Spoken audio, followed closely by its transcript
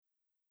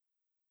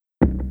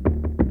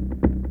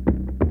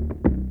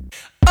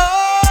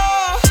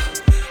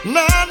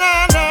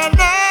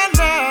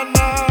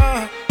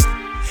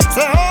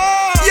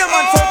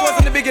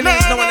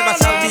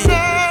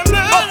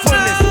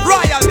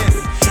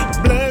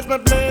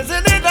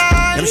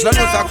Push the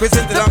most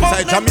acquisition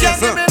alongside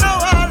Jamaica.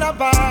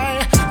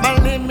 My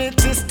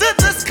limit is to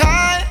the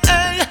sky.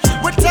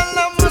 We tell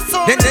them we're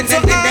so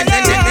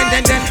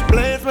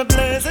blaze me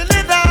blazing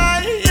it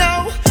high,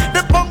 yo.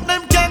 The punk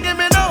them can't give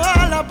me no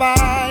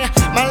alibi.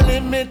 My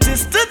limit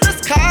is to the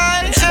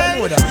sky.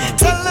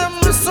 Tell them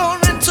we're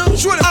soaring too.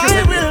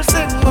 I will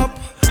sing up.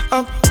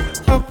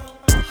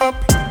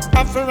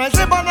 I feel like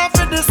they born off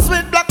with the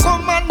sweet black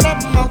command.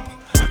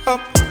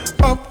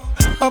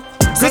 Up.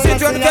 So tell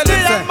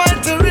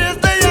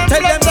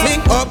them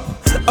sing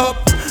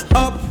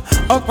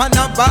up and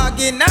a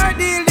bargain or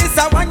deal. This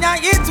a one ya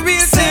it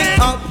will sing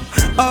up.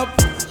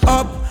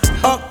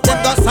 Them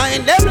go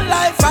sign them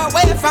life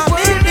away from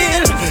me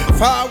deal.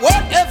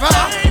 Forward ever,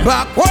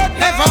 backward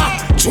never.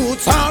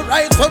 Truth's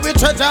alright so we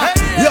treasure.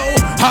 Yo,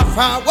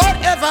 forward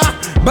ever,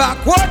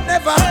 backward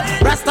never.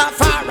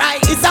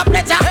 Rastafari is a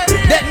pleasure.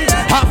 Then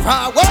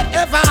forward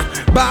ever,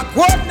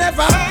 backward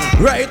never.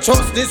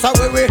 Righteousness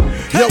away we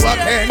yo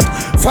again.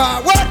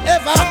 Forward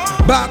ever,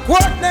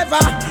 backward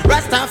never.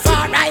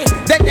 Rastafari.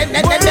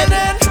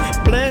 Then.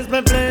 Blaze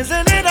me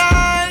blazing it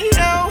high,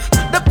 yo.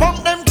 The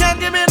punk them can't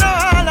give me no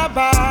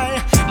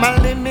alibi. My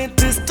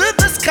limit is to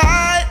the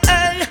sky,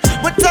 ay.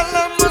 We tell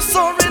them we're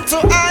soaring to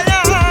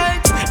higher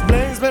heights.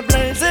 Blaze me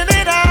blazing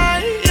it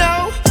high,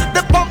 yo.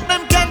 The punk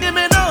them can't give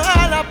me no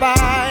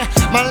alibi.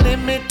 My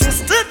limit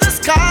is to the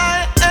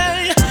sky,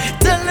 ay.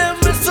 Tell them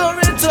we're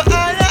soaring to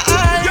higher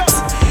heights. Yo,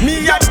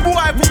 me and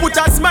boy put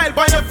a smile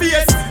on your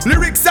face.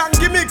 Lyrics and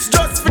gimmicks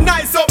just for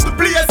nice up the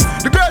place.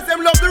 The girls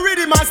them love the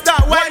rhythm and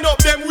start wind up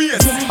them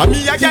waist. And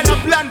me I got a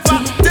plan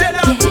for tell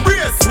them to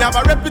brace. Me have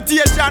a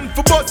reputation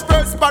for bust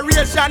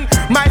perspiration.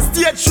 My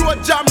stage show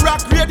jam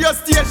rock radio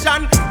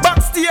station.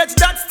 Backstage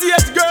that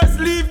stage girls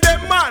leave them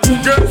man.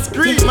 Girls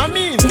scream, I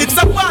mean it's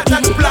a part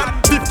of the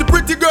plan. 50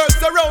 pretty girls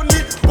around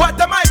me, what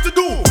am I to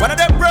do? One of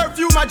them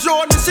perfume a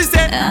drone, she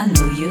said I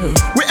know you.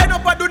 We end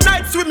up at the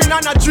night swimming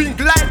and a drink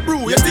light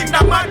brew. You think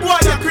that mad boy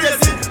you're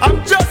crazy?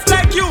 I'm just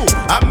like you.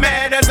 I'm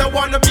mad as I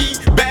wanna be,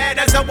 bad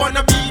as I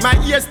wanna be. My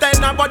hairstyle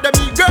not bother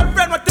me.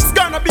 Girlfriend, what it's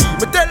gonna be?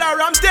 Me tell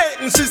her I'm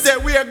dating, she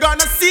said we're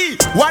gonna see.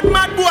 One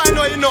mad boy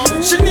know you know,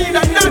 she need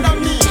another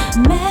me.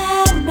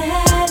 Mad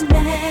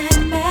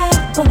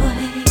boy.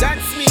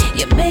 That's me.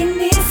 You make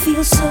me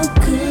feel so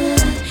good.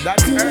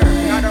 That's good. her,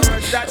 in other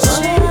words, that's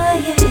she.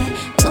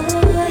 Oh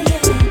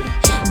yeah.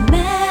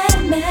 Mad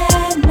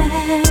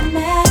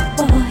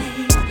boy.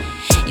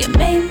 You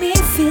make me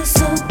feel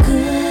so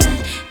good.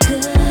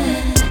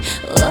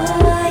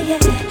 Oh yeah.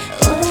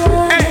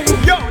 Hey,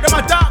 yo, them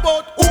a talk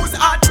about who's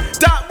hot,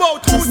 talk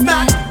about who's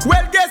not.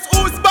 Well, guess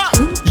who's back?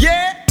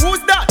 Yeah,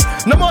 who's that?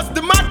 No must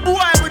the mad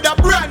boy with a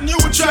brand new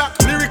track.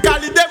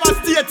 Lyrically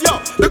devastate, yo.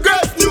 The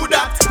girls knew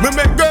that. Me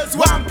make girls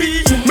want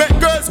P, make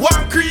girls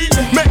want Cree,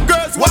 make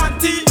girls want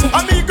T.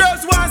 And me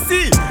girls want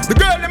C. The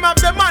girl them have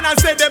the man and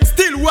say them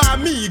still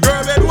want me.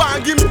 Girl they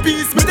want give me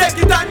peace, me take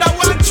it under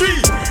one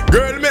tree.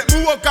 Girl make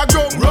me walk a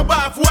ground, rub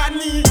off one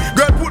knee.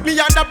 Girl put me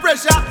under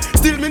pressure,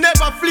 still me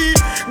never flee.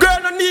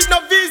 Girl no need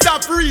no visa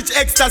for reach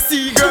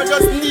ecstasy. Girl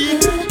just need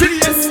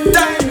place,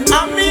 time,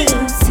 and me.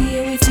 See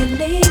you with your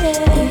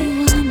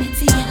lady.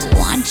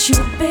 Want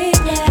you,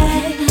 baby.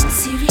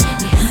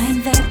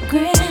 Behind that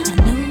grin, I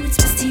know it's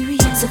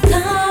mysterious. So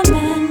come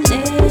and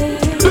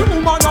live. The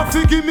woman a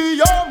figure me,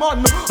 yeah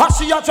man. As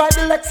she a drive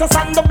the Lexus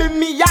and the be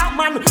me, yeah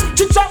man.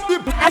 She chop the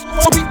black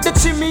with the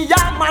chimney,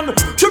 yeah man.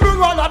 She bring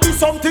all of me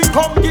something,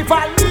 come give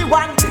her me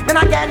one. Then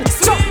again,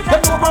 so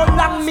them over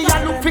long me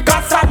and look for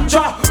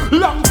Cassandra.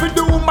 Long for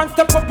the woman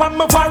step up on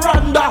my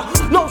veranda.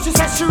 Now she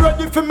says she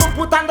ready for me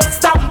put on the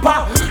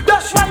stamper.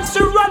 That's why she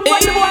run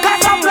when the one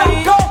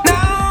Casablanca.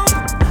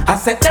 I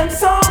set them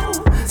song,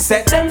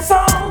 set them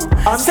song,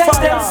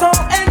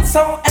 and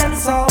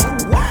so.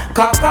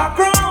 Coca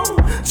crown,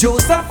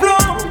 juice a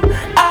flow,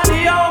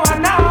 adio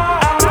and now.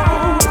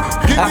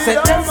 I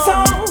set them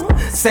song,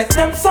 set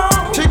them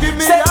song,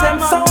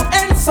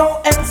 and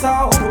so.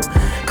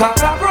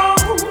 Coca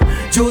crown,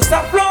 juice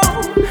a flow,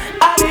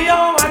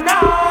 adio and now.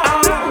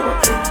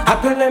 I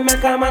tell them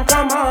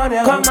come on,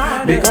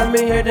 yeah. Because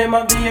me hear them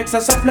of the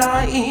extra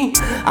supply.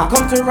 I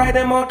come to ride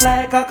them out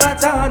like a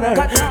katana.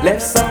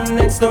 Left some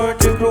next door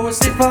to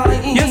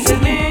crucify. You see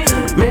me?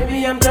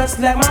 Maybe I'm just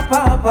like my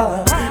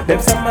papa.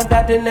 Them some of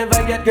that they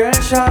never get girl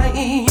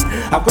shy.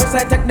 Of course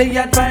I take the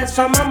advice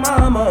from my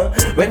mama.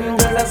 When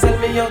girls sell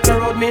me out the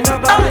road, me no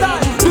buy.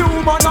 The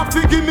woman a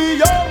figure me,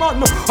 yeah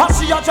man. As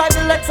she a drive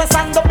the Lexus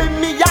and the be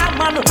me, yeah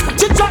man.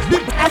 She drop the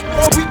back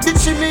with the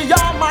chimney,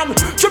 yeah man.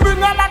 She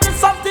bring all of the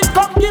something,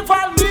 come give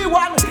her me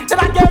one. Then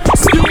I get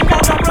steam and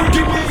I bring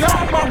give me,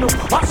 yeah man.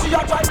 As she a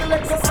drive the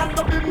Lexus and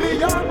the be me,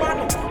 yeah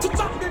man. She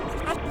drop the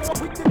back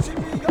with the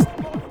chimney, yeah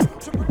man.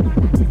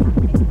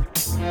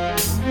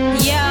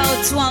 Yo,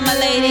 to all my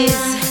ladies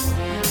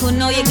who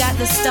know you got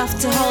the stuff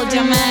to hold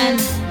your man.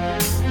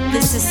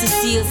 This is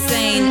Cecile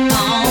saying,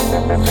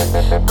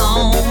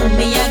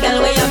 me a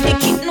girl way up the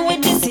kitten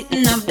with the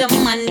sitting of the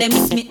man them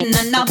smitten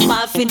and a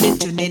ball for the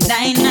to the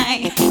dine.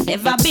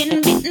 Never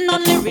been bitten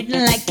on the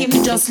written like him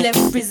just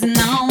left prison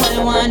now.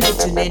 Well wanted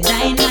to the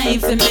dine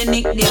for me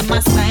nickname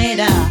a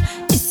spider.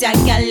 This a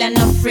girl and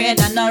afraid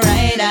and no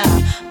rider.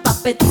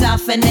 Pop it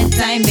off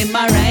anytime him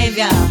arrive,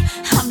 yeah.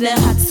 Have the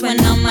hats when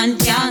a man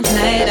can't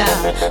glide.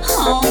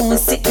 Oh,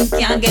 sitting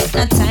can't get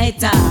no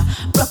tighter.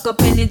 Broke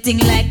up anything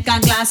like a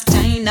glass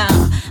china.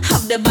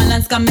 Have the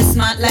balance, come me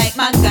smart like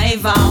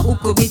MacGyver. Who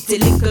could be a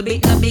little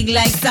bit no big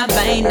like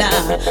Sabina.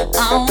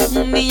 Oh,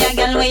 me a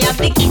girl way up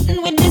the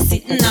kitten with the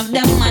sitting of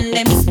them man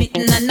them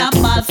smitten and a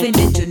ball for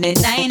the to the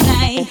nine.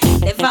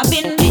 Never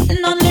been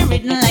bitten on the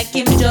written like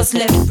him just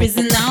left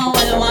prison now.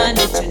 Well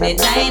wanted to the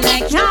nine.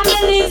 I can't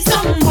believe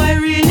some boy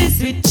really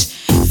switch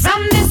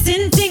from the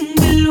sin thing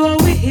below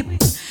we hip.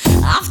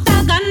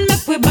 After gun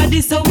make we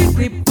body so we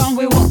grip and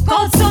we work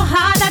out so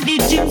hard at the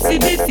gym fi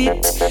be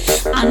fit.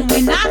 And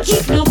we not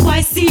keep no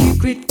boy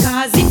secret,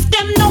 cause if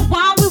them no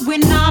want we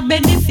not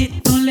benefit.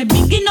 Only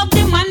bigging up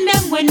the man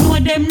them when know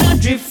them no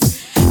drift.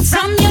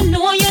 From you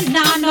know you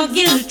nah no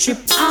guilt trip.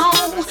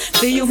 Oh,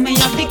 for you may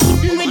have the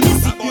kitten with the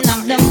sitting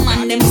of the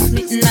man them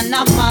smitten and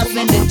a ball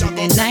when they do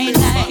the nine.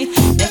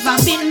 Never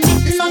been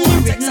bitten on the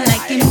written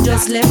like him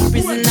just left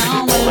prison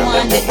now. Well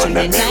wanted to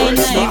the nine.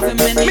 For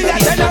many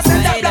people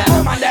spider.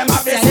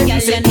 Say girl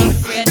you no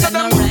afraid and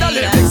no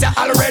rider.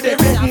 Already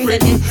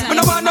written. Me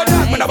no want no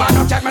talk, me no want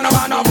no chat, me no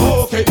want no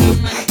booking.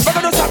 But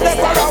I do something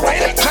for a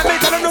while. Let me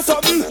tell you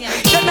something.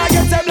 Then I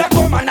get them black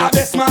woman a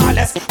the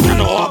smallest. Me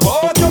know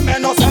about you, me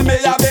no say me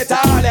a bit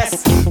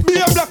tallest. Be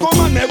a black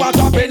woman, me want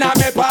up in a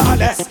me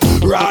palace.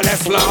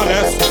 Rawless,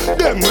 flawless,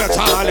 them we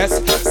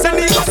tallest. Say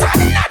me go say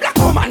me a black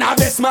woman a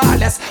the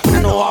smallest. Me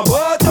know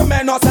about you,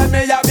 me no say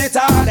me a bit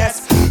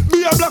tallest.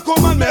 Be a black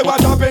woman, me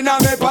want up in a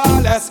me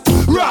palace.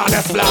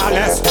 Rawless,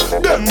 flawless,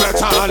 them we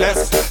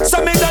tallest.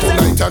 So me does it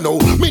right, I know.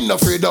 Me no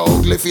afraid of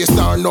ugly face,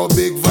 nor no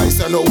big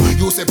vice, I know.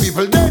 You say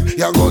people dead,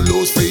 you go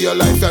lose for your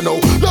life, I know.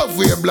 Love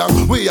we black,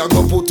 we a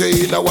go put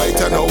it in a white,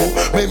 I know.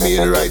 Me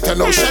mean right, I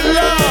know.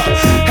 Shala,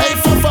 hey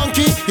for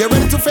funky, you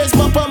ready to face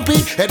my pumpy?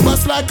 Head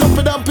bust like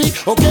Humpy Dumpy.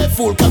 Okay,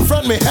 fool,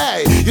 confront me.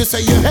 Hey, you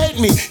say you hate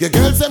me, your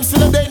girls them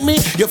still date me.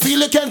 You feel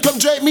you can come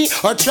drape me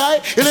or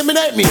try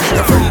eliminate me.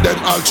 Your friend them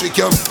all trick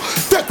you.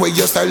 Take away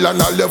your style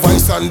and all your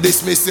voice and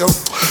dismiss you.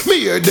 Me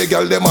hear the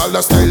girl them all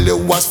the style they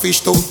was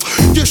fish too.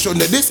 You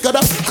shouldn't this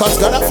gotta, cause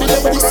gotta feel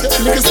it with this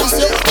niggas this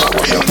year.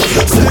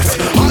 Sex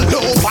all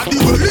over the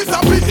world is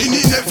happening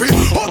in every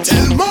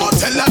hotel,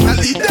 motel and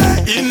alley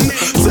day in.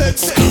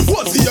 Sex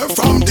was here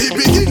from the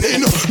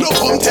beginning. No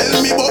come tell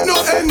me but no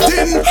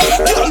ending.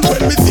 Girl,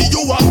 when me see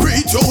you and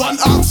greet you and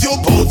ask you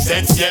about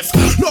sex, yes.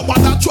 No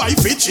bother try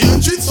fi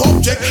change the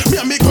subject.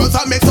 Me and me girls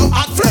I make some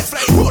hot flex.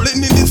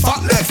 Rolling in this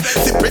fat legs,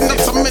 sipping up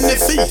some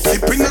Hennessy,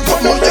 sipping up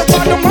some of your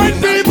bottom.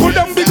 People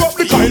them big up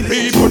the kind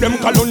people them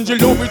calungi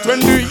low it when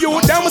the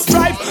youth them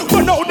strive.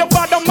 But now the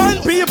bottom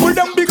man people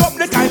them big up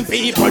the kind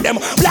people them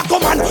black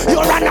woman you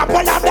run up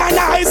all of their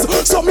eyes.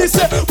 So me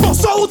say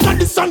bust out and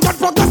this and that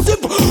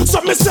progressive.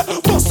 So me say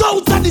bust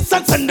out and this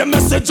and send the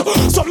message.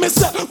 So me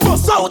say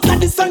bust out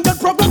and this and that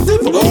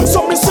progressive.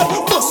 So me say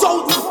bust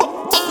out.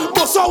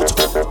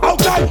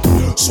 Okay,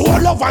 so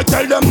love I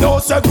tell them no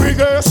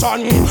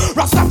segregation.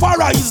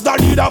 Rastafari is the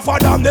leader for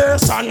the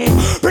nation.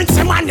 Prince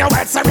Emmanuel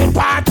say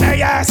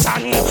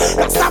repatriation.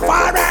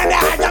 Rastafari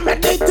the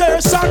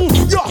meditation.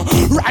 Yeah,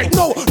 right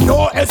now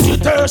no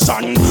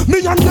hesitation.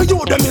 Me and the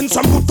youth them in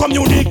some good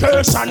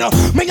communication.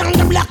 Me and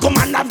the black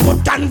woman have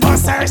good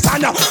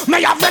conversation.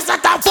 Me have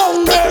visit a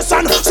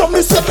foundation. So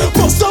me say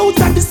bust out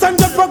and this and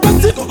that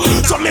progressive.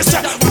 So me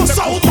say bust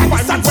out and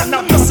this and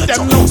that message.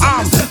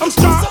 I'm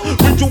strong.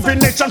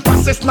 Rejuvenation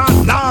process not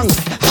long.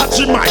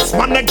 Hachi mice,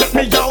 man, they get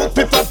me out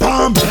with a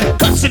bomb.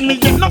 Catching me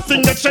in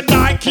nothing that should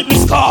die, keep me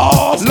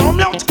scarred. No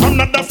me out, I'm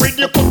not afraid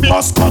you could be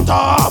bust cut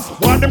off.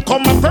 While them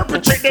come and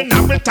perpetrate, then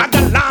I will tag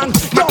along.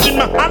 Matching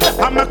my hand,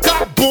 I'm a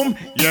car, boom,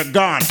 you're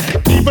gone.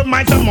 Evil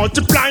minds are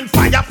multiplying,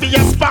 fire for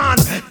your spawn.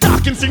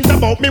 Talking things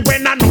about me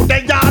when I know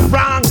they are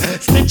wrong.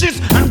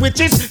 Snitches and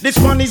witches, this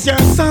one is your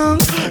song.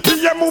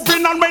 You're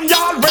moving on when you're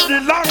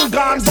already long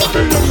gone. But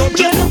you know,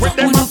 just with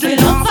them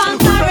looking off.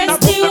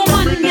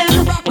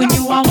 When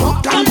you are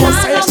walking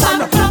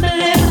on a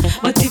problem,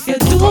 but if you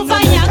do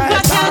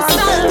Viagra can't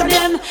solve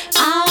them.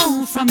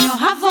 Ow, from your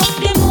have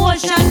of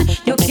emotion,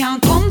 you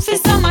can't come for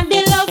some of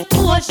the love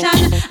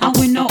potion. And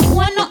we know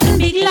one nothing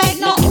big like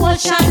no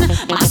ocean.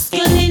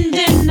 Masculine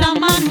gender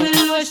man with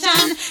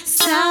lotion.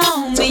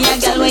 So me a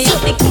girl way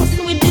up the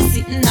kitten with the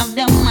sitting of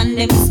them and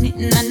them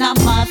snitting and a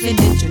bar for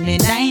the tune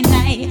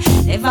night.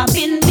 Never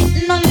been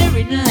bitten on the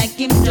written like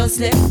him just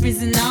left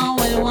prison now.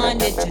 Well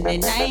wanted to the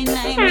night. Me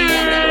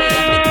a girl way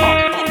up the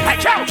kitten. Hey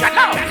yo,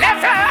 Jallo,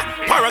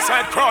 leather!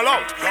 Parasite crawl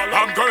out,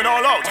 I'm going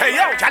all out. Hey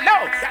yo,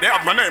 Jallo, they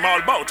have my name all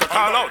about to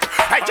call out.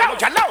 Hey yo,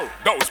 Jallo,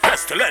 those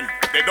pestilent,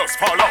 they just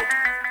fall out.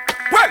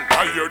 Well,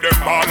 I hear them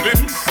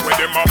ballin', when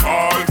them a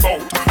ball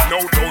bout. No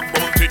doubt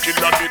bout it,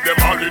 killer did them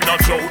all in a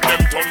drought.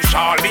 Them turn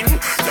Charlene.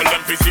 Tell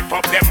them to zip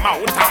up them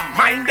mouth and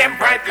mind them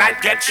bright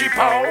light get cheap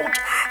out.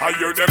 I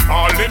hear them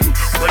falling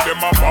when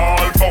them a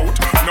ball out.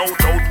 No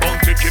doubt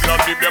bounty killer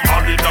did them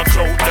all in a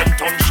drought. Them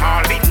turn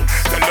Charlene.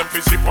 Tell them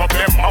to zip up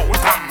them mouth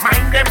and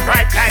mind them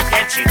bright light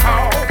get cheap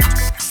out.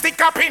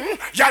 Stick up in,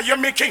 yeah you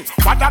me king.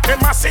 What that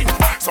them a sing?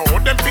 So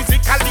them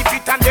physically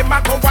fit and them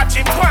a go watch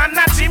him. Go and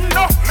not him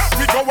no.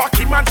 We go walk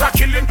him and a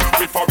killing.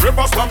 We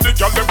forever slam the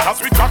girl them cause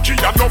we cocky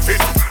and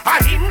nothing.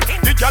 A him,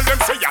 the girl them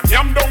say and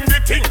yam down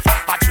the thing.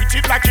 I treat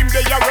it like him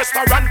they a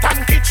restaurant and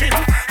kitchen.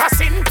 I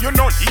sin, you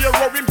know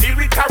hero him deal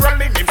with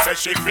Caroline. Him say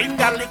she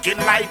finger licking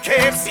like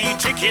KFC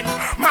chicken.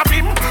 Mab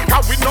him,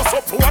 cause we no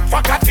support for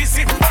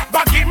Gatism.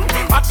 Bag him,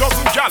 a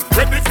dozen girl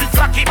ready fi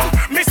flag him.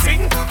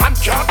 Missing and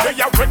can't they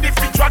a ready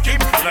fi drag him.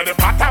 Let the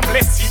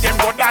bottomless see them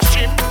go dash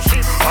him.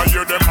 I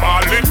hear them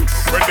balling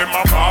when them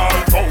a ball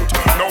out.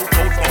 No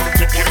doubt about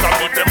it, killer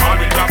leave them all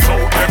in a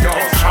throat. Them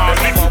don't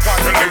charging,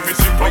 the ladies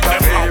in put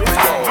them out.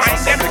 Mind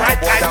them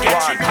right like get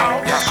cheap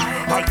out.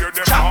 I hear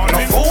them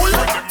balling fool,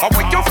 or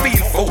when you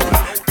feel fool.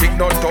 Big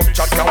no tough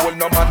chat, can hold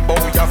no man bow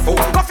ya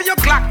fool. Go for your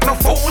Glock, no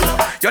fool.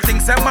 You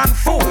think say man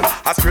fool.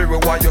 I swear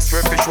why you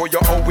swear to show you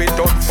how we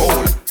done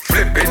fool.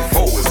 Flipping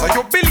fool, so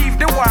you believe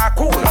the war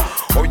cool.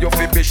 Or you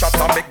feel be shot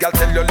and make girl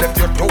tell you left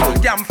your tool.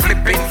 Damn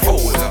flipping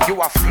fool, you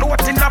are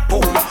floating a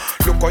pool.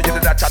 Look how you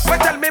did that chat,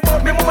 but tell me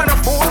about me woman a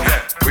fool.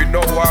 We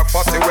know our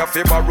fussy, we have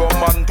him a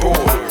Roman tool.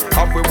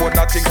 Have we won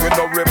a thing, we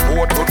no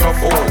report to no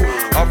fool.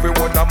 Have we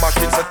won a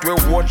machine set, we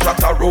won't shut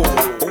a roll.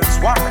 Who's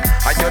war,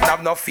 and you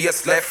have no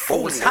face left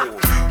fools.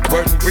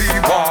 When we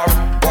war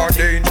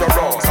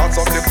dangerous. And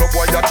some little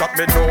boy a chat,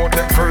 me know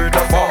them afraid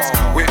of us.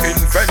 We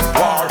invent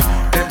war,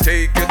 them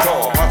take it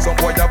off. And some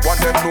boy a want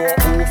them know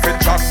who fit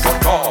chat to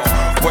talk.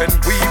 When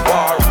we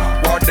war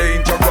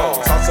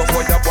dangerous. And some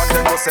boy a want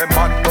them to say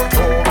man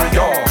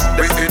notorious.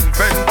 We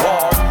invent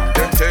war,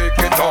 them take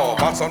it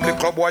off. And some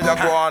little boy a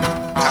go on.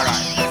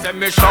 Say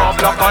me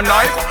sharp like a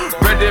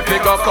knife, ready fi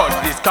go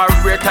cut this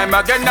career time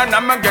again and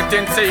I'm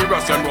getting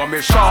serious. You know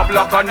me sharp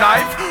like a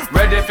knife,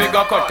 ready fi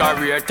go cut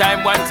career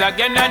time once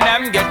again and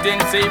I'm getting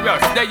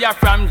serious. They are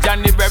from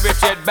January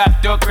straight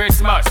back to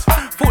Christmas.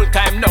 Full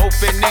time now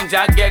fi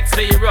ninja get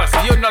serious.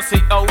 You know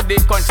see how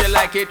the country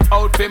like it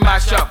out fi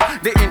mash up.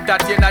 The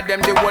entertainer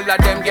them, the whole of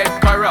them get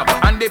corrupt.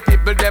 And the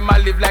people them a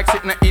live like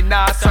sitting in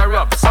a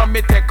syrup. So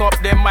me take up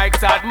the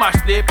mics and mash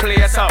the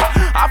place up.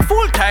 A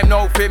full time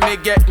now fi me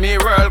get me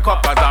World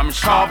Cup. I'm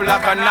sharp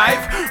like a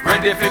knife,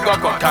 ready fi go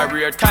cut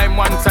career time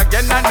once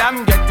again and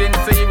I'm getting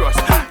serious.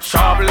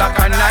 Sharp like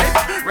a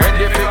knife,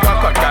 ready fi go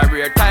cut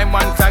career time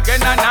once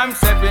again and I'm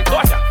 7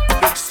 quarter.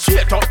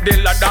 Straight up the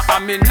ladder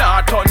and me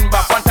not turn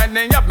back. One time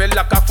they have me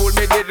like a fool,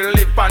 me did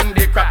live on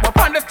the crack. But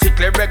on the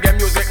strictly reggae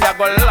music, me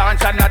go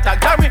launch and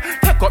attack. Jammy,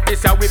 take up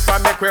this a whip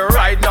and make we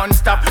ride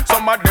non-stop.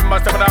 Some of them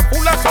must have a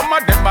fool and some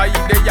of them a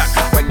idiot.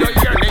 When you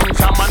hear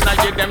ninja man, I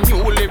hear them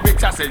new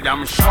lyrics, I say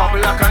I'm sharp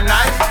like a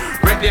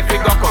knife, ready fi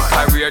go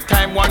cut career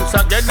time once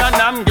again and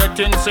I'm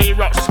getting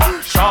serious.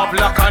 Sharp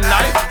like a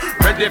knife,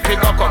 ready fi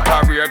go cut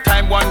career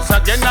time once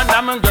again and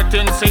I'm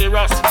getting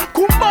serious.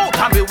 Come out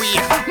of me way,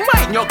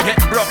 mind you get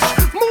brushed.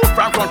 Move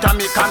from front of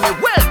me, cause me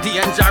well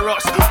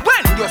dangerous.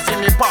 When you see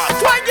me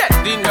pass, why get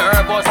the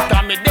nervous?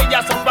 Cause me they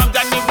just from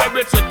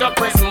January to the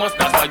Christmas.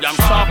 That's why I'm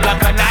sharp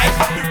like a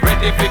knife,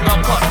 ready fi go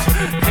cut.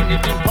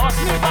 Anything pass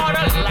me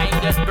border line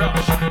get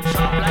brushed.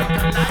 Sharp like a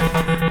knife,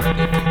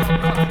 ready fi go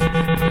cut.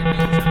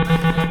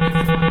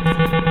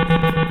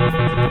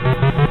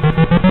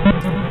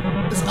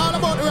 It's all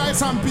about the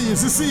rice and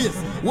peas, you see it?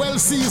 Well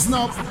seasoned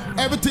up,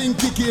 everything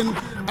kicking.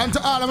 And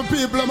to all of the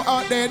people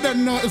out there, they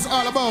know it's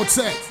all about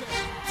sex.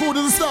 Food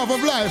is the stuff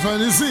of life,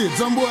 and you see it.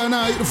 Some boy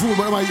now eat the food,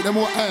 but they might eat them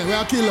more. Hey, we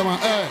are kill them,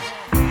 hey.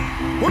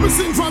 When we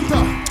sing from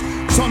top,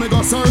 so me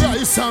got some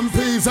rice and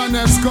peas and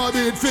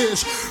escovitch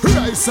fish.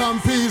 Rice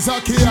and peas,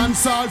 ackee and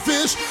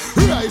saltfish.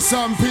 Rice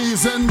and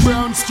peas and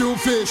brown stew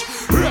fish.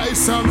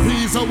 Rice and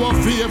peas our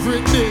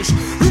favorite dish.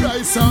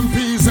 Rice and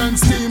peas and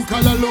steamed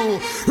callaloo.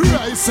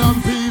 Rice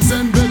and peas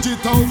and veggie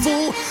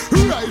tofu.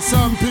 Rice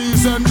and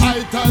peas and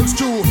ital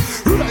stew.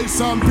 Rice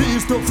and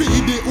peas to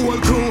feed the whole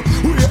crew.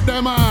 Wait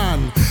them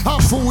on, a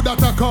food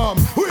that a come.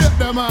 Wait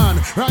them on,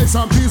 rice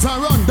and peas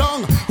and run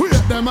down. Wait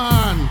them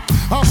on,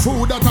 a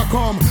food that a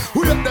come.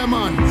 Wait them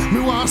on,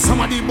 me want some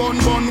of the bun.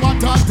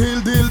 What a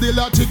dill,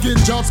 a chicken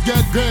just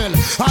get grilled.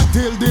 A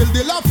dill,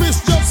 a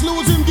fish just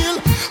lose him gill.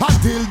 A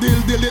dill,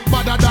 it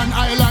better than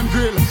island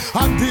grill.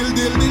 A dill,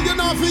 you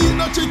know if you eat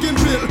no chicken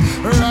pill.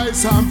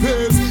 Rice and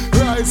peas,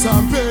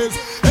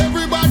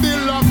 everybody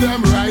love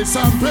them rice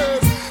and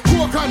peas.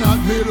 Coconut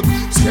milk,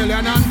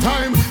 scallion and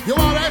thyme. You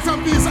want rice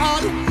and peas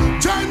all?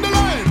 Join the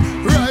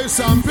line. Rice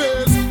and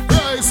peas,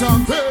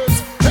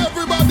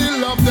 everybody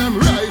love them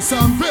rice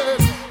and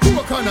peas.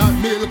 Coconut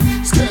milk,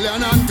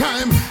 scallion and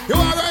thyme. You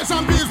want rice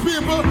and peas,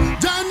 people?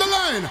 Join the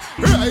line.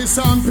 Rice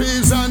and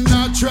peas and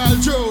natural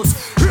juice.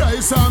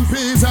 Rice and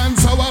peas and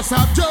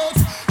soursop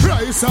juice.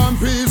 Rice and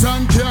peas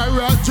and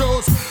carrot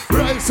juice.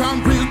 Rice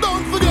and peas,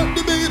 don't forget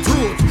the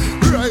beetroot.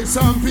 Rice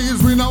Rice and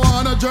peas, we no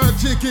wanna jerk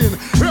chicken.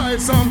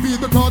 Rice and peas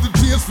because it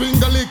tastes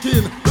finger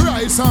licking.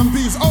 Rice and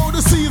peas, oh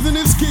the season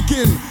is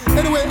kicking.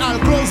 Anyway, I'll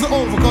close it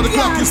over because the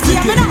clock is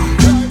ticking.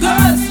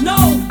 Girls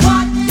know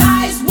what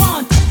guys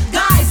want.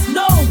 Guys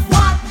know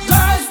what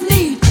girls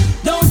need.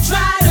 Don't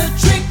try to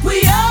trick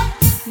we up.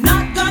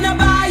 Not gonna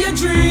buy your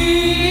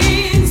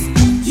dreams.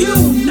 You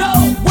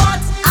know what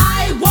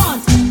I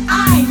want.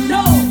 I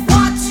know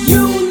what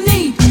you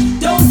need.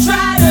 Don't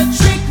try to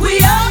trick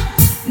we up.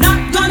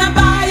 Not gonna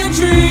buy your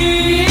dreams.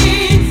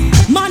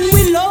 Man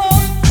we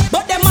love,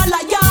 but them a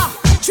liar.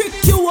 Trick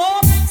you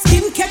up,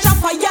 skin catch a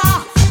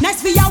fire.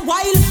 Nice for a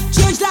while,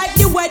 change like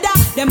the weather.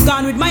 Them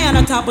gone with my hand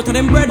on top, but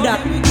them bread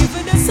that. We give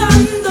it the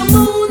sun, the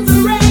moon, the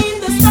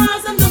rain, the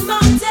stars and the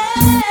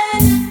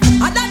mountain.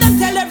 I let them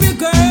tell every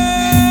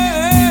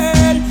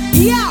girl,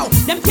 yo,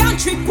 them can't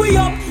trick we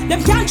up,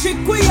 them can't trick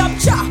we up.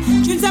 Cha,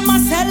 dreams them a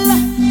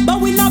sell,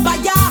 but we no buy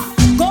ya.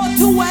 Go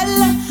to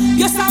well,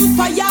 you sound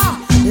fire.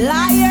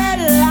 Liar,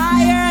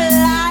 liar,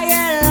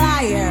 liar,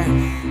 liar.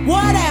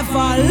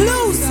 Whatever,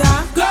 loser.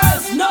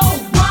 Girls know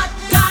what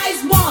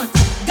guys want.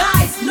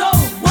 Guys know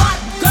what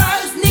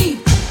girls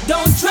need.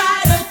 Don't try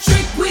to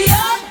trick we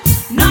up.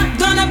 Not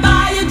gonna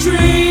buy your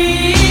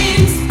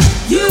dreams.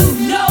 You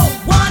know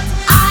what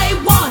I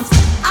want.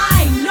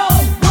 I know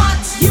what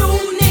you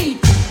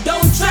need.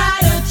 Don't try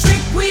to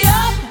trick we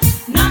up.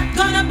 Not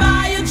gonna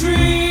buy your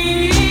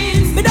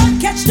dreams. We don't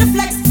catch the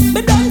flex.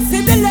 We don't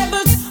see the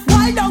levels.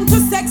 Wild down to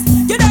sex.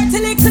 You dirty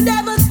little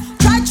devils.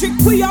 Try trick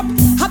we up.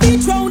 I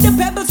beat round the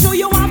pebbles. So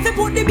you want to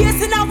put the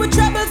bass in our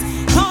trebles.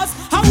 Cause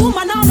a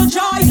woman on the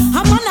joy.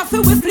 A man a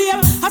feel with flame.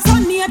 A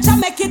son nature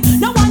make it.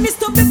 No one is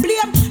to be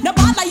blamed. No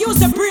bother use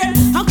the brain.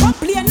 And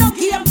complain no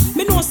game.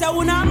 Me know say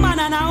una man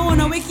and a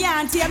owner we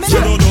can't hear me. She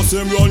don't just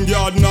him run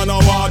garden and a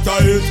water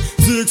it.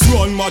 6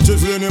 run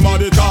matches in him a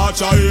the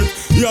torture it.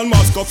 He and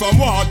Moscow from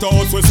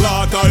Waterhouse we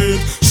slaughter it.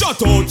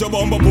 Shut out your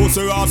bumper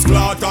pussy ass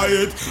slaughter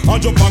it.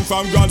 And jump on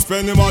from Grand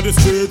Spend him a the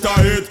street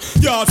of it.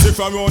 Yeah, see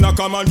from round a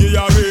come and give you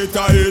a rate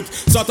of it.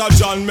 Sata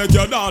John make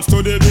you dance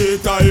to the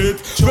beat of it.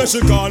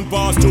 Special can't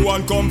pass through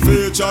and come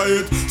feature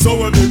it.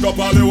 So we pick up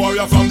all the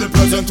warrior from the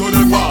present to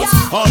the past.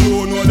 All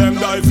who know them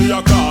die for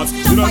your cause.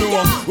 You don't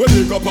know we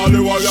pick up all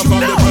the warrior from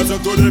the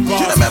present to the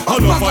past.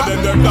 Enough of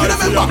them die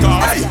for your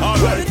cause.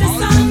 Alright. The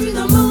sun,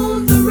 the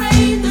moon, the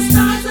rain, the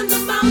stars and the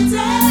mountain.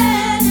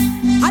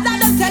 I let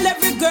them tell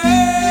every girl,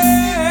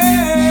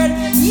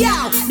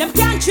 yeah, them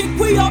can't trick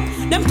we up,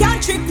 them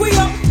can't trick we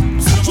up.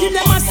 Dream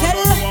them a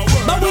sell,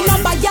 but we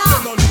not buy ya.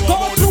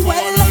 Go to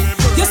well,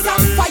 you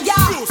sound fire.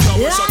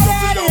 Liar,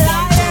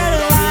 liar,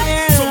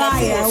 liar,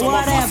 liar,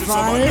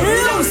 whatever.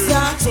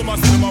 Loser.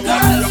 Girls know what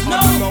guys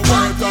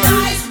want.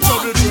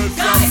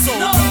 Guys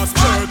know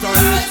what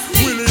girls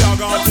need.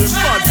 Don't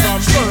try to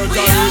trick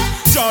we up.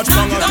 Charge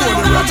man a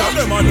Tony Roger,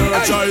 them a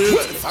nurture it.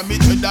 Well, for me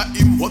tell that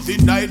him was the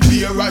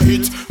nightmare a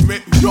hit.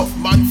 Make enough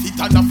man sit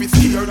and have his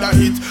ear a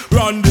hit.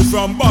 Randy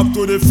from back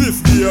to the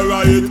 5th gear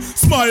a hit.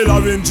 Smile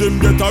having Jim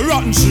get a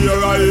rotten share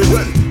a hit.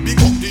 Well, big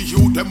up the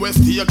youth, them we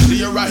stay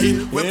clear a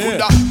hit. We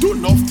coulda do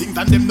enough things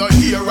and them not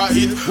hear a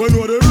hit. We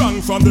know the wrong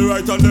from the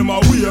right and them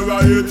a wear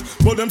a hit.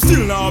 But them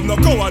still not have no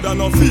coward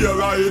and no fear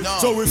a hit.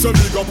 So we say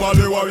big up all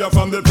the warrior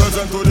from the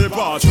present to the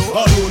past.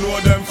 I don't know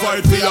them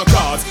fight for your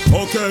cause.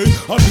 Okay,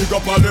 I big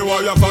up all the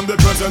warrior from the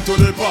present to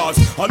the past.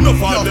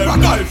 Enough of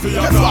them die for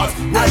your cause.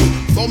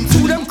 Some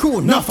to them crew,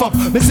 enough up.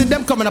 Me see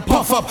them coming a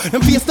puff up.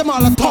 Them face them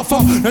all a tough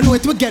up. They know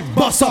it will get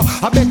bust up.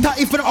 I better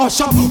if an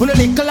hush up. When the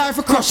little life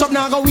will crush up.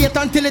 Now I go wait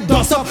until it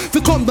dust up. If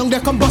you come down, they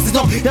come bust it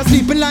up. They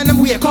sleep in line, them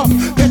wake up.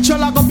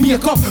 Petrol I go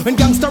make up. When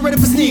gangster ready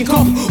for sneak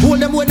up. Hold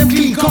them with them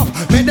click up.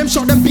 Make them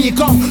shut them beak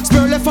up.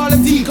 Spur left all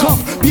them teak up.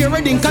 Beer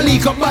ready can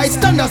leak up. By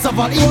standards of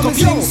all income.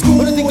 Yo,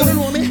 what do you think of the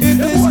know me? It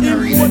is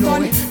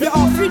important. You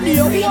have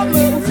video one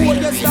before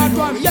you start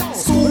one. Yeah,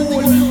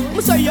 school.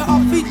 Me say you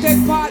have to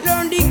take part.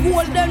 Learn the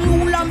golden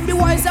rule and be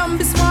wise and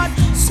be smart.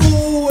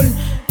 School.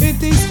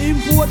 It is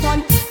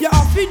important. You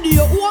have to do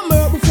your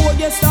homework before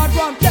you start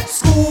one. Yeah,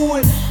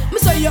 school. Me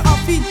say you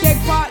have to take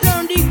part.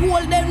 Learn the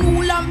golden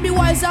rule and be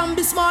wise and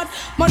be smart.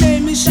 My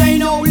name is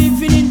Shino,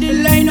 living in the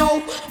lane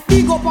now.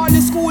 Big up on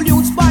the school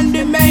youth, span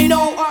the main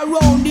now.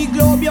 Around the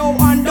globe yo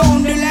and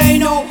down the lane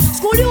now.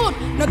 School youth,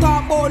 no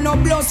talk about no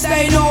blood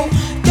stain now.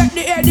 Get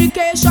the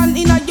education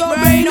in your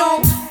brain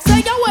now.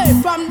 Stay away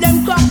from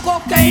them crack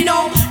cocaine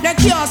now. They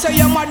can't say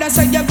your mother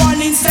say you're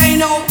gone insane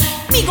now.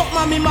 Big up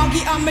mommy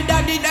Maggie and me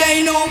daddy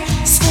they know.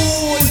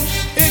 School,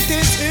 it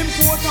is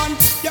important.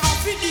 You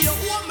have to do your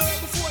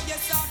homework before you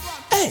start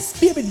one. Hey,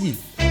 baby deal.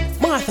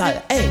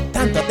 Martha, hey,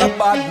 Tanta, the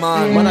bad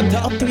man. Man, I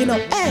up to you now.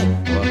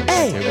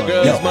 Hey,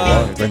 yo,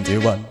 man.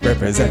 21,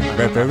 represent,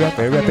 rep.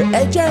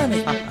 Hey,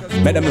 Jeremy,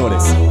 let them know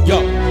this.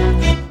 Yo,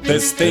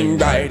 this thing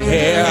right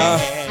here.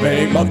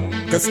 Make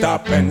motherfucker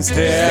stop and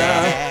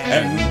stare.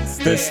 And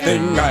this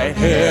thing right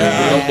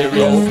here.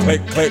 Yo,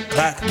 click, click,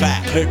 clack,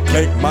 clack, click,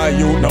 click, my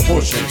you no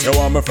push it. You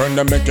want my friend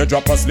to make you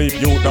drop asleep,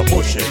 you no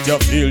push it. You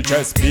feel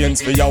chest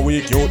pains for your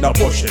week, you no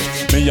push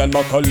it. Me and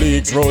my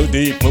colleagues roll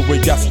deep with we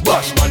gas.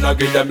 Bashment, I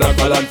give them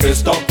knuckle and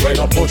fist up with.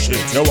 No push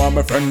it. You want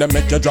my friend to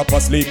make you drop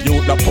asleep,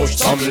 you no push.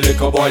 Some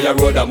little boy a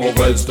road a move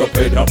well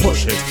stupid. No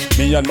push it.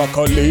 Me and my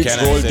colleagues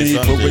roll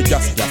deep with we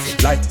gas.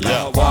 Light it.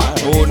 Yeah, why?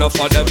 Oh, enough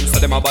for them. Say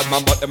them a bad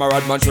man, but them a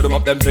rad man. Shoot them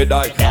up, them fi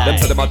die. Them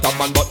say them a top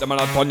man, but them a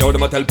not turn you.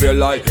 Them a tell pure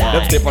lie.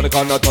 Them stay on the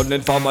corner,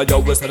 turning farmer. Yo,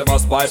 we say them a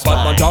spy.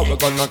 Bad man talk, we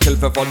gonna kill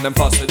for fun. Them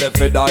fast, they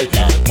fi die.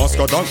 Must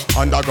go down,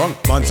 underground.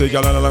 Man say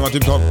y'all along at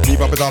him tongue.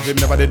 Keep up his off him,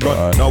 never did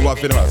run. Now what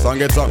for them, song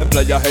get sung. Them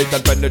player hate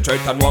and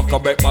penetrate and won't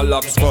come back my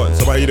locks. Fun,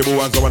 so I eat the boo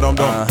and so I dumb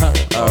dumb.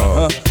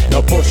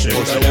 No push it.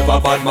 Push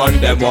never bad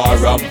man, them war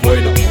ramp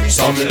with.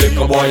 Some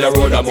little boy a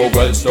road a move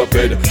well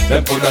stupid.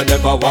 Them coulda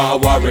never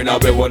war in a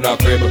way one a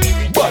crib.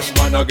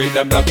 Bashment I give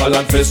them knuckle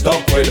and fist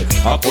up with.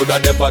 I coulda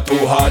never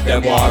too hard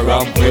them war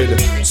ramp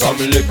with. Some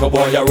little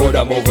boy a road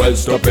a move well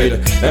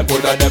stupid. Them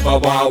coulda never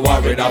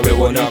war in a way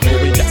one a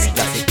crib.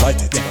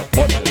 Light it.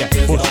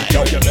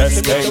 Push your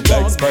best game,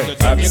 legs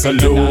spread.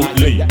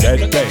 Absolutely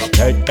dead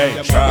game.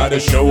 Hey, try to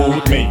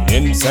shoot me.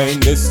 Insane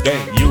this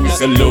game, you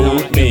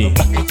salute me.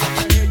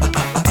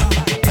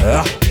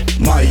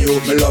 My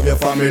youth, me love your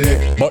family.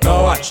 But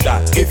now watch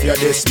that. If you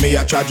diss me,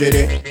 a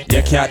tragedy.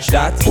 You catch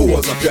that? Who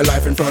was up your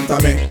life in front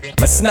of me?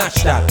 Me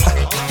snatch that.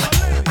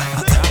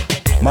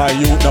 My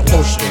youth no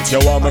push it. You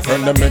want my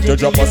friend to make you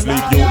drop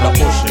asleep, you no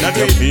push it.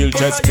 You feel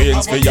chest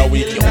pains for your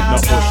week, you no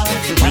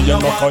push it. Me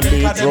and my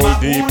colleagues roll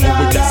deep, we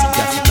with gas,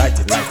 light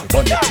it,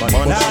 burn it,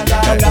 man, push it,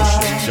 no push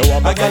it. You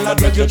want my friend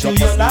to make you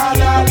drop asleep, you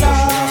no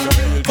push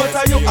it.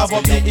 But you have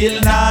up the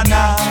ill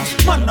nana.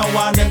 Man no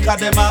want them 'cause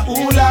them a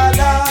ooh la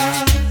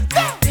la.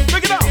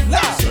 Break it down.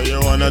 So you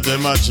wanna take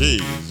my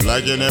cheese,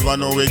 like you never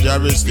know we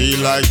carry steel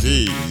like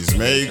these.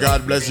 May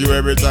God bless you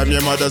every time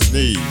your mother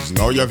sneeze.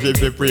 Now you feel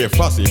to pray,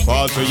 fussy,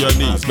 fall to your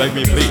knees, beg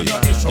me please.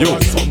 Yo,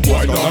 some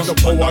boy don't have the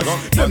powers.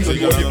 Them say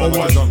you the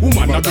hours.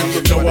 Woman a bring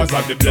the flowers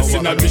and the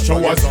blessing and the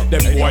showers.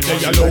 Them boy they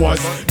yellow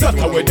us. That's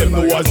how we them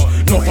know us.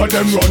 None of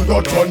them run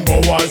got run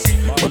bowers.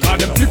 Because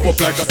them flip up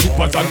like a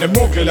slippers and them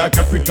ugly like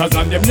a critters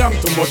and them yam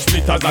too much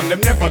splitters and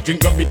them never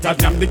drink of bitters.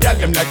 Yam the girl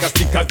them like a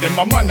stickers. Them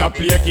a man a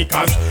play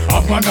kickers.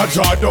 A man a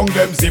draw down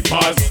them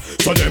zippers.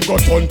 So them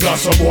got on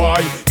plus a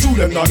boy. Two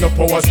them not no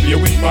powers play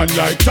with man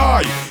like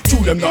die. Two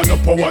them not no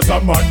powers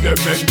a man them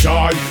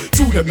enjoy.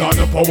 Two them not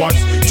no powers.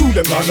 Two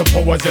them not no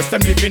powers. Yes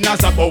them living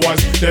as a powers.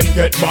 Them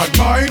get bad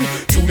mind.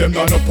 Two them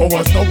not no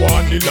powers. No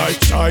one the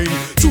light shine.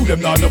 Two them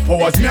not no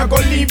powers. Me a go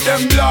leave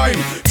them blind.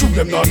 Two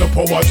them not no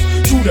powers.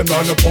 Two them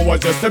not no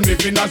powers. Yes them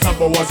living as a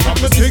powers. From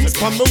the things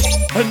from the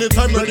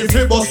anytime ready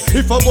for bust.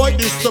 If a boy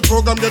this the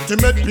program get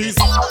him at peace.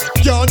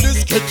 Can't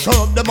this kid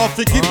curb them off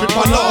to keep it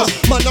on us.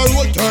 Man a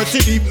roll 30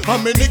 deep. How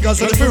many niggas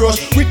ready for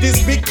rush with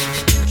this big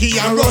key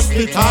and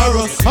rusty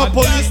Taurus. A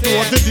police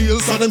know the deal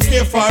so them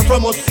stay far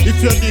from us.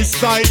 If you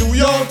decide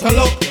we out to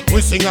luck,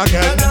 we sing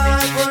again.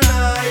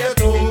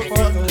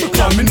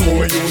 Because me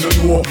know you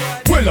don't know.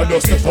 Well I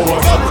just the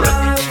powers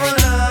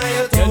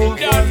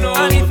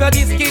And if you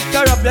this kick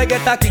her up, you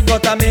get a kick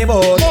out of me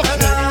boat.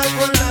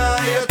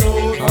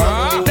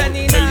 Tell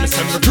me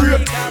some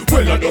great.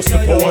 Well I just the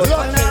powers.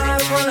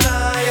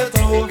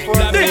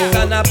 This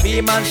gonna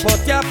be man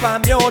put your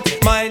palm out.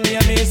 My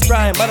name is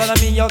Prime, but I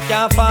mean you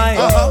can't find.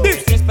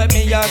 Disrespect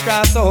me, you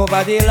cross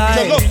over the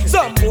line.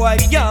 Some boy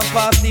can't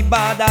pass the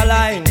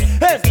borderline.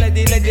 Else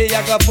lady,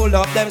 you go pull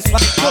up them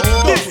spots.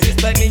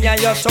 Disrespect me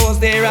and you chose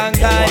the wrong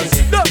time.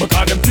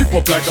 Because them flip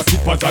up like a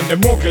slippers and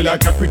them ugly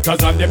like a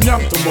critters and them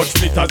yam too much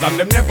splitters and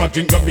them never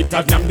drink of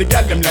bitters. Yam the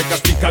girl them like a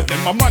stickers.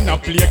 Them a man a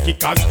play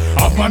kickers.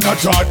 A man a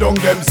draw down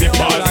them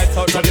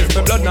zippers. So this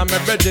my blood, now my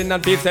virgin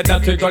and peace said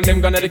that we gun them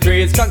gonna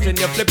decrease.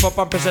 Continue flip up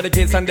and pressure the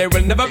case and they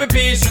will never be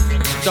peace.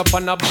 Jump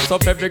on a bust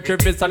up every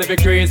crevice and every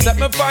crease. Let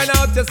me find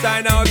out you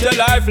sign out your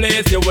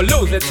lifeless. You will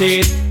lose the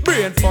teeth.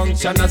 Brain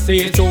function I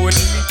see to it.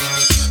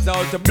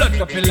 Out the blood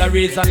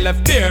capillaries and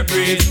left bare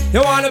breeze.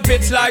 You wanna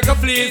pitch like a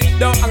fleece.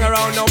 Don't hang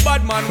around no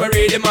bad man. We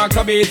read the mark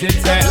of beats.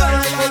 It's a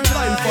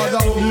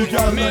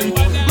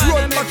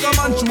Run back a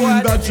man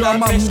chewing the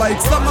drum and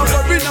bikes. Some of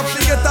her enough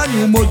to get a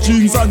new more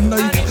jeans and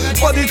night.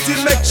 But it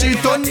will make she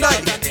turn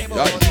night.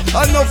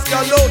 Enough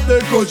y'all out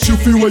there got you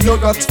feel what you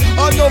got.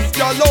 Enough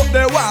y'all out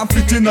there want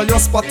fit in your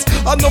spot.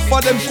 Enough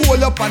of them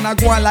cool up and a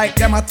go on like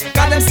them at.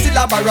 Cause them still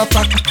a bar of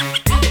fat.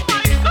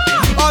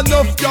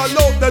 Enough y'all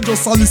out there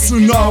just a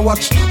listen and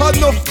watch.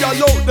 Enough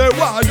y'all out there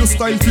want you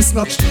style fi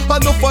snatch.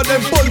 Enough of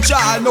them bunch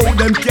y'all know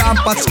them can't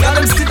patch. Cause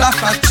them still a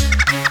catch.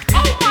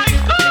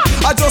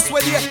 I just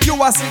when you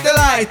a see the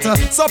light.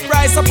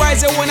 Surprise,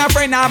 surprise, you want a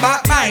friend and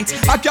backbite.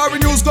 I carry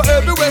news go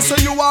everywhere, so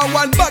you are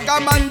one bag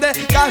of man there.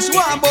 Cause she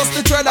want bust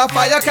the thread of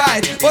fire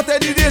kite. But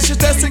any day she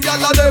testing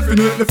y'all a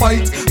definitely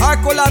fight. Her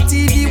color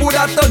TV would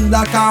have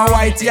thunder can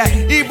white, yeah.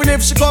 Even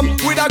if she come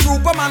with a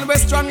group of man, we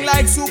strong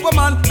like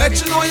Superman. Make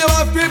sure know you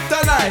have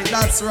kryptonite,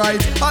 that's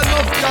right.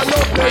 Enough y'all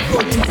love they go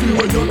to feel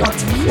when you got.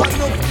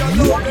 Enough y'all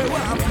love they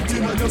want to put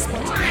in on your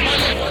spot.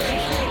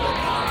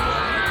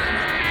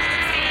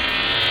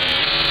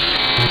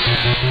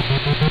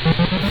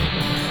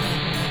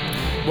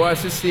 Boy,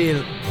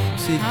 Cecile,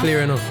 see it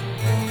clear enough.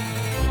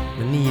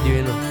 I need you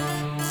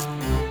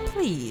enough.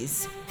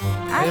 Please.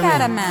 I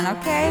got a man,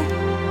 okay?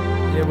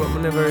 Yeah, but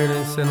I never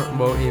really say nothing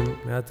about him.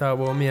 I talk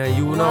about me and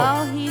you now.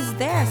 Well, he's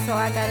there, so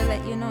I gotta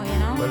let you know, you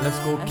know? Well, let's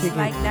go kick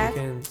like it. that. We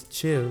can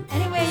chill.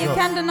 Anyway, you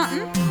can't do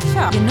nothing?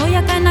 Sure. You know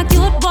you're kinda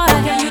cute, boy.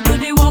 Can you do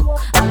the work?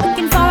 I'm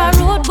looking for a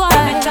road boy.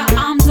 Better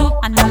arms up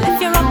and I'll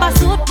lift your rubber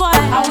suit, boy.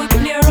 How we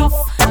play rough?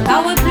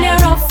 How we play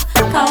rough?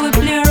 How we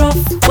play rough?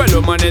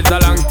 Well, woman, it's a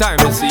long time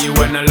to see you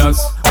when I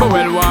lost. But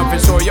well, want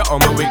to show you how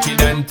me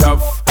wicked and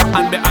tough.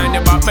 And behind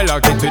your back, me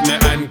lock it with me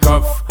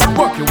handcuff.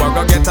 Walk you walk,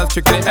 go get a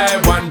strictly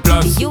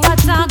A1+. You a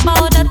talk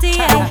about dirty,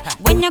 yeah.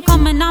 When you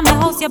coming on my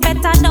house, you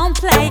better don't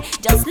play.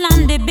 Just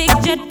land the big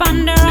jet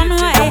on the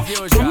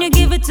runway. Can you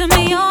give it to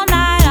me all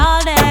night,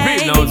 all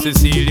day? Real now,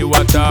 Cecilia,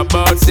 what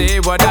about? Say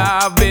what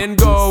I've been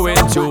going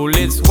through.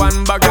 List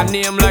one bag of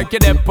name like you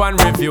dep on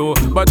review.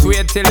 But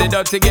wait till the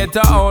dirty get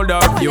a hold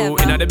of you.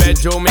 In the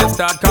bedroom, you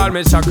start call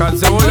me Shaka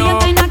Zulu. Oh, you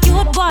kinda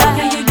cute, boy.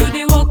 Can you do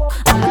the work?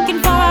 I'm looking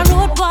for a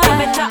road boy.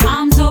 Better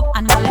arms up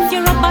and I'll lift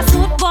your rubber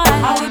suit, boy.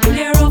 How we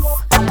play rough?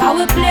 How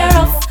we play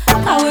rough?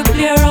 How we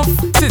play rough?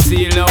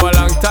 Cecile, now a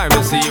long time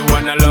to see you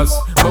when I lost.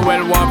 But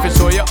well, want to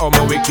show you how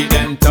me wicked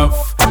and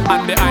tough.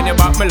 And behind your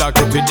back, me lock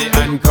it with the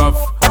handcuff.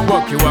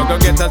 Walk you walk, go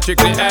get a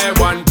strictly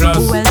A1+.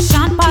 Well,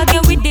 Sean Paul,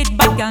 get with it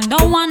back, girl.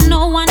 Don't want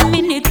no 1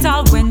 minute.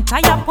 All when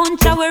tire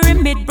punch, I wear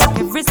limit. Broke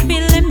every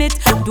speed limit.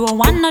 Don't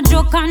want no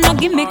joke or no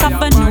gimmick.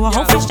 I know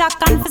how to shock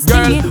and to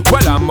sting it.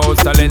 Well, I'm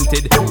most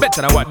talented.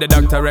 Better than what the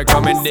doctor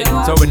recommended.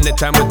 So when the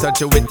time we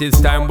touch you with this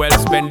time, well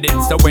spend it.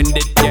 So when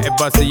did you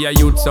ever see a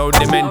youth so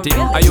demented?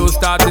 I you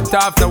start it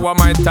off, now what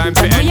my time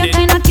to end You it.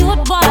 kinda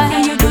cute, boy.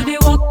 Can you do the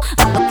work?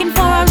 I'm looking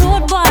for a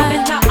road boy.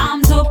 Better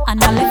arms up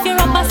and I'll lift your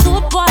rubber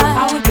suit, boy.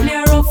 How we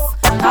play rough?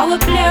 How we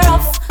play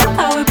rough?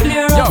 How we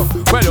play rough?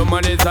 Yo, well,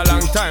 woman, it's a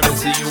long time to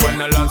see you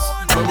when I lost.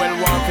 But well,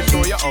 want to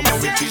show you how my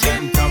wicked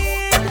and tough.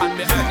 And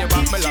behind your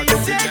back, me lock it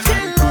with the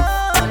handcuff.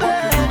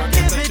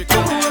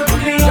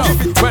 Yo,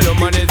 well,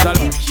 woman, it's a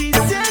long. She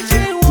said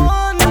she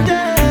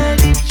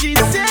wanted, if she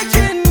said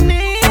she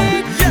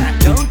need,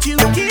 don't you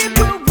keep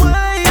her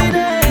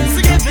waiting.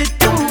 So give it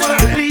to her,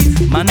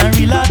 please. Man, I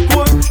real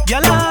hardcore,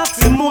 y'all ask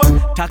some more.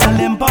 Tackle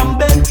them on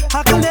bed,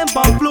 tackle them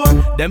on floor.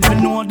 Them fi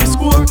know the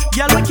score,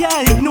 y'all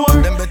can't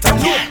ignore. Them better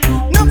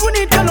know. No one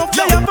need to know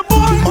play up the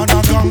board. Man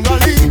a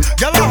gangali,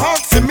 y'all a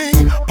asking me.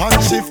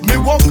 Punch shift me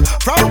walk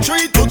from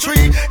tree to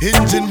tree.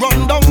 Engine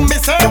run down, me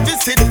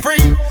service it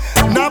free.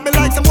 Now be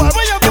like some boy,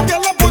 where you have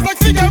y'all a pose like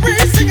figure,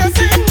 sing a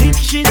sing. If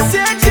she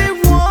said she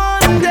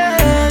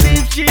wanted,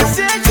 if she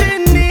said she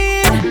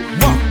need,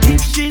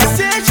 if she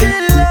said she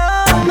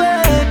love me,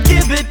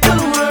 give it to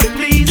her,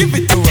 please. Give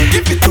it to her,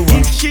 give it to her.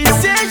 If she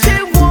said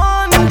she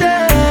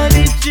wanted,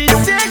 if she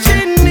said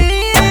she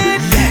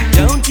need,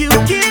 don't you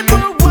keep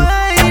her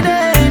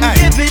waiting.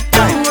 Give it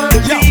to her,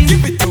 please.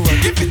 Give it to her,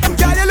 give it to her.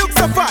 Girl, you look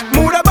so fat,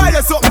 moulda buy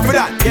you something for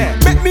that. Yeah.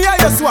 Make me hire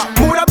you swap,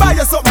 moulda buy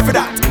you something for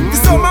that. The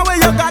summer where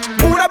you got,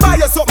 moulda buy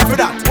you something for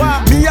that.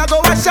 Me a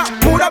go a shop,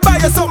 moulda buy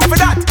you something for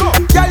that.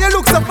 Girl, you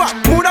look so fat,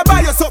 moulda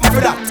buy you something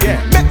for that. Yeah.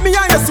 Make me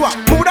hire you swap,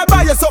 moulda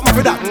buy you something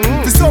for that.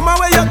 The summer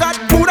where you got,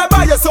 moulda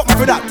buy you something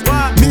for that.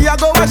 Me a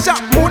go a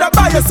shop, moulda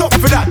buy you something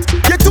for that.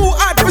 You're too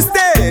hard for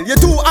stale, you're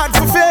too hard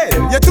for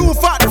fail, you're too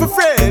fat for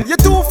frail,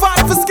 you're too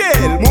fat for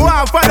scale. Me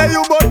want follow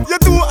you, but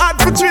you're too hard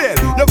for trail.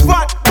 You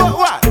fat, but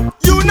what?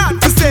 You not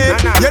for sale.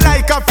 You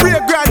like a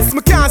fragrance,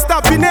 me can't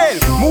stop your nail.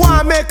 Me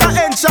want make a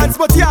entrance,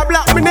 but you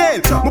block me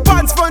nail. My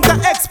pants front a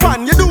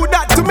expand, you do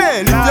that to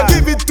me. If you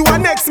give it to a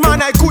next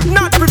man, I could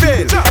not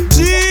prevail.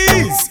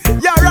 Jeez,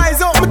 you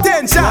rise up my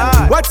tension.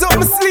 What's up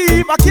my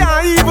sleeve, I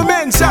can't even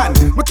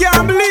mention. Me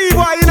can't believe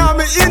why you know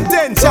me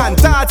intention.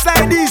 Thoughts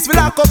like these will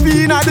lock up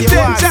in a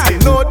detention.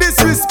 No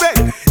disrespect,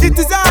 it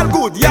is all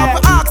good. You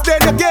have to ask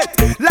then you get,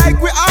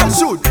 like we all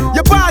should.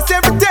 You pass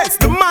every test,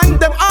 the man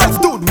them all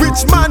stood.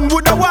 Which man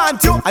would I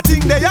want you? I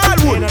think they all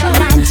would.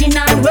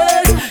 99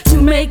 words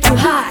to make you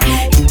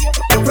high.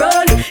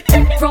 Run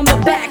from the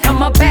back,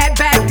 I'm a bad,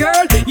 bad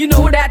girl. You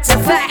know that's a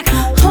fact.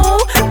 Oh,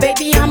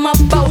 baby, I'm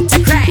about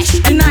to crash.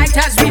 Tonight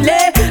as we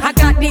lay, I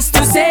got this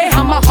to say.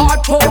 I'm a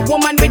hardcore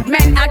woman with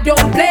men I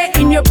don't play.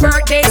 In your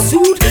birthday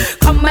suit,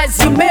 come as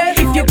you may.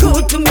 If you're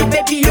good to me,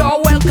 baby,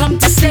 you're welcome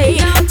to stay.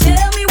 Now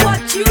tell me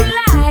what you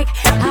like,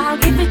 I'll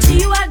give it to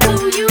you, I'll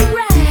do you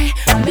right.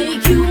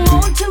 Make you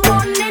want to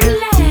run and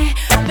lie.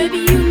 Baby,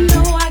 you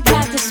know I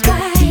got the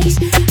spice.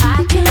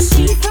 I can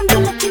see from the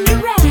look in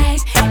your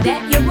eyes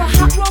that you're a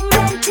hot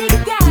romantic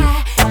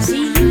guy.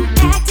 See you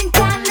acting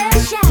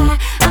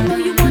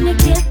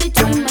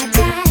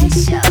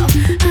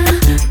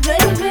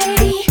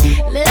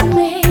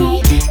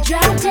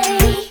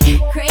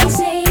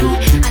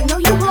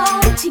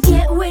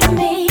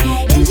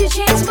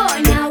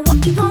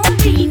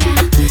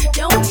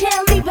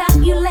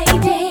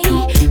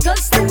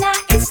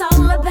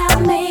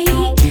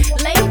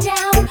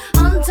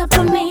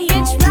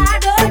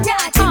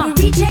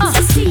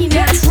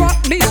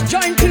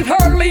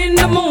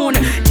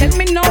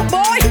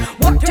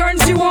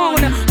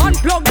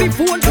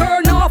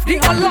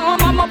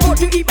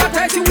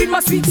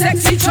a sweet,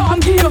 sexy charm.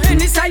 Give you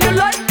any style you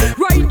like,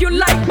 ride you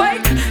like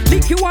bike.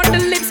 Lick you on the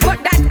lips,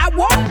 but that I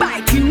won't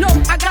bite. You know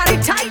I got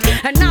it tight,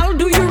 and I'll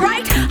do you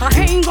right. I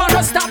ain't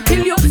gonna stop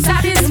till you're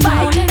satisfied.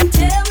 Come on and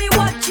tell me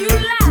what you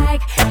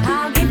like.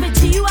 I'll give it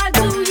to you, I'll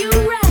do you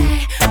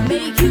right.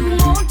 Make you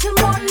want to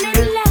run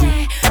and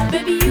lie.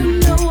 Baby, you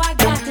know I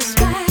got the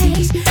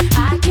spice.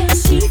 I can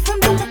see from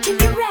the look in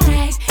your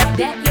eyes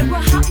that you're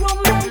a hot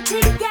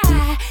romantic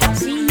guy.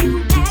 See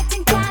you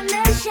acting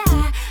kinda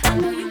shy. I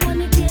know you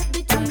wanna get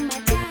between my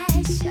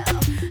thighs, so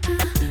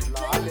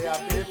ਲਾਲਿਆ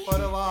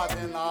ਬੇਪਰਵਾਹ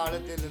ਦੇ ਨਾਲ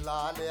ਦਿਲ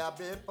ਲਾਲਿਆ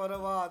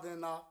ਬੇਪਰਵਾਹ ਦੇ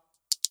ਨਾਲ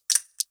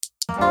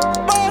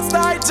Most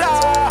I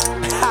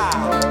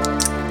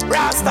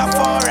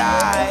Rastafari,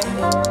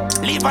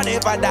 live and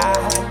never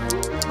die.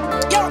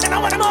 Yo, you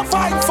know what I'm gonna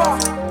fight for?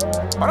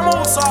 What I'm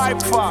also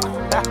hype for?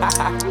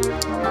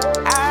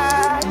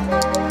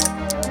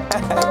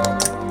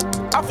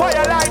 I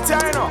fire light,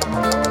 you know.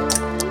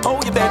 Oh,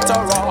 you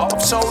better off.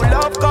 Show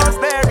love, cause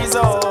there is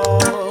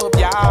hope,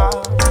 yeah.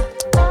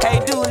 Hey,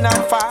 do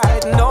not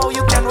fight. No,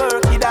 you can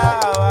work it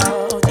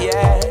out,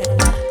 yeah.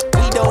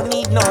 We don't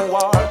need no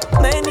war.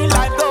 Many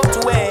lives go to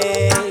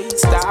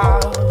waste,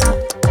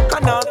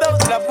 and all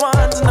those loved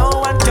ones, no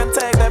one can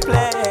take their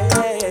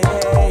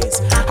place.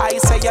 I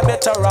say you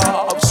better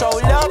off. Show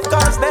love,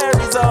 cause there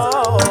is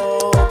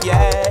hope,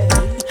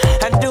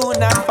 yeah. And do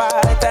not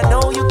fight. I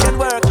know you can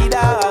work it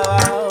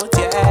out,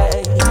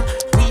 yeah.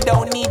 We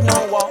don't need no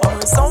war.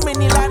 So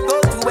many lives go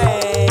to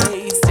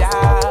waste,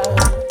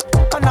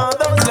 yeah. And all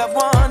those loved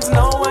ones,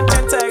 no one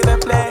can take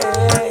their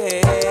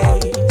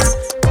place.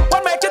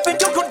 What make you think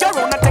you could go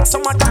around and take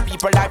some other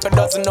people's life and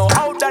doesn't know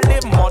how to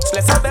live, much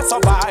less how they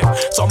survive?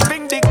 Some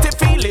vindictive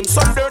feelings,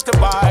 some dirty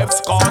vibes,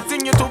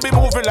 causing you to be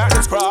moving like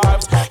the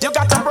scribes. You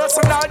got a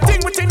personal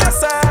thing within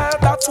yourself.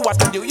 That's what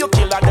you do, you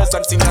kill others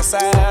and sin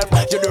yourself.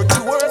 Your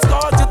dirty words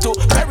cause you to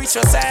perish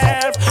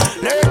yourself.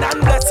 Learn and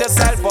bless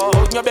yourself, oh,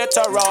 you're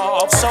better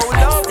off. So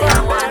love.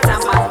 Still want a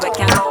man we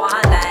can go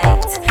all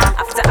night.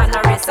 After an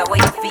race, what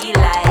you feel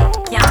like?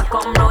 Can't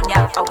come round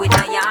ya with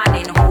a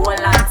yarning.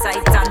 Hold on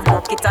tight and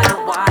book it on the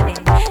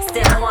warning.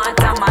 Still want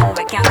a man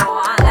we can go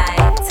all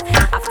night.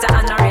 After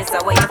an race,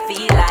 what you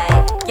feel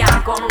like?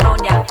 Can't come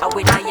round ya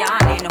with a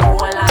yarning.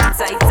 Hold on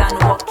tight and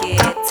walk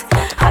it.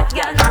 Hot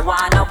girl no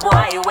want no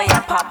boy where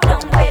you pop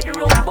down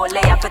bedroom.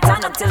 Bully up it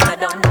on until we're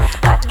done.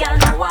 Hot girl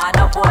no want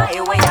no boy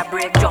where you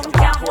break jump.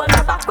 Can't hold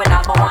me back when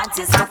I want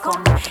is to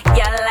come.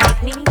 Girl like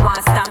me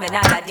want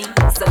stamina daddy.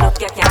 So look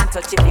you can't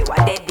touch if you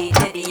are deady.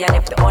 And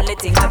if the only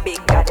thing a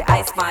big got the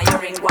ice for your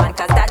ring one,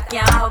 cause that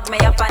can't hug me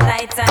up at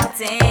night and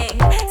ting.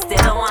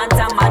 Still want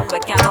a man we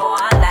can go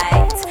all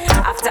night.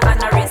 After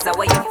an race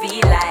what you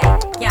feel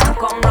like? Can't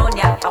come round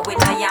ya with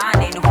no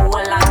yarning.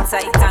 Hold on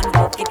tight and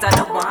book it on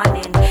the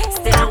warning.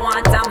 Still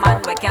want a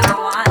man we can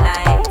go all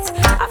night.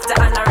 After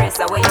an race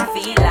what you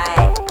feel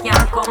like?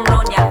 Can't come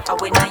round ya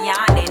with no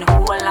yarning.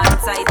 Hold on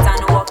tight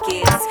and walk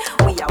it.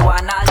 We are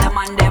one all the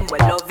man them we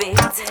love it.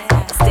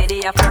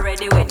 Steady up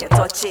ready when you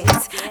touch it.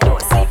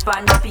 Don't sleep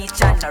on the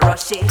beach and no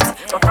rush it.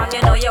 But from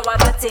you know you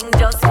have a thing,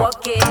 just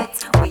walk it.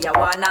 We are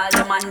one all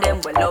the man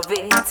them we love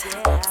it.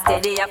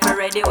 Steady up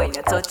ready when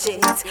you touch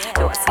it.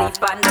 Don't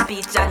sleep on the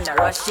beach and no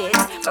rush it.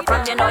 But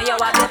from you know you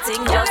have a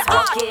thing, just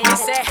walk it. We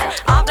say,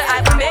 all the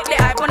hype make the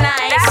hype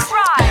nice. That's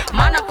right.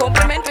 Man a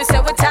compliment, we say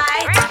we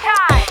tight.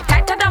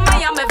 Tighter than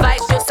Miami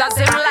Vice, just as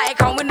him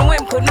like. And we know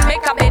him couldn't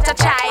make a better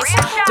choice.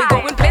 We go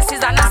in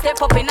places and I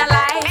step up in a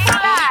life.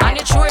 And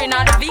it's true in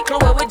all the vehicle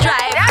where we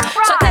drive.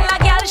 So tell a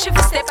girl she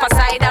fi step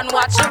aside and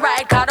watch the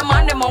ride. Cause the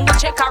man them on we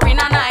check her in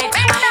a night.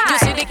 You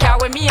see the car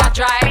with me a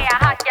drive.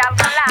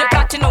 The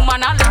platinum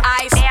man on the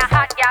ice.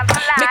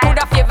 Me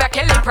coulda favor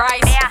Kelly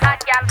Price.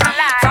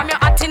 From your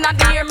hot in the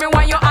ear, me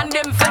want you on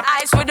them for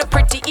ice with the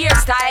pretty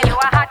hairstyle.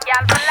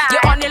 You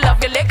only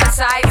love your leg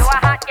size.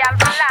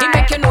 He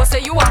make you know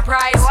say you a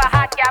prize.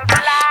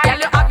 Girl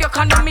you have your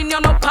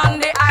condominium up on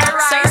the high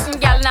rise. Certain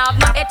girl now have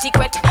no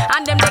etiquette,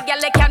 and them the girl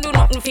they can do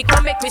nothing fi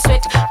come make me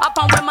sweat. Up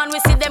on women we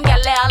see them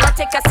girl they all a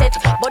take a set,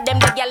 but them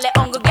the girl they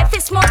hungry get fi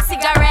smoke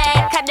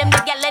cigarette. Cause them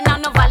the girl they now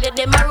no value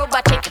them a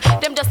robotic.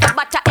 Them just a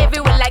batter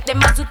everywhere like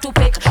them a to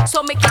pick.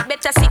 So make it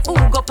better see who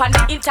go on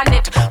the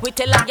internet. We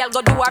tell a girl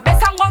go do her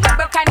best and go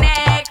break her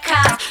neck.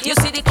 Cause you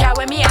see the car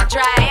when me a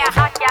drive.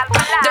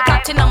 The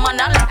platinum man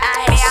on the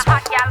ice.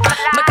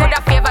 Me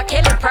coulda favor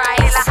Kelly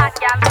Price.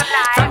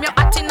 From your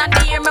hot in the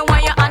ear, me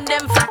want you on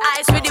them for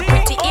ice with the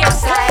pretty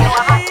hairstyle.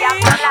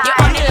 You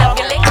only love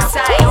your leg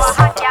size.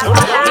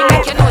 He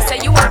make you know say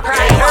you a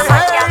prize.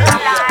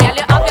 Girl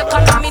you have your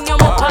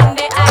condominium up on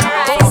the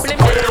ice.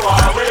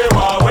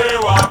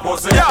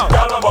 Pussy, girl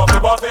I'm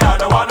buffy and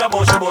the one that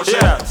bushy.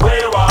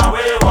 We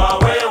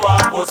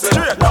want pussy.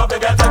 Love to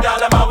get a girl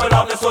them and we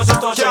love the sushi.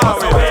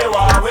 We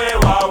want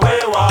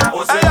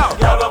pussy.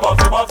 Girl I'm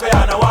buffy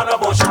and the one that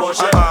bushy. We want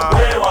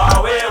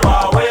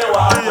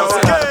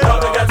pussy.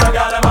 Love to get a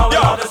girl them and we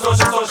love the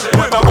sushi.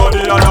 With my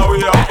body on the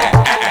way,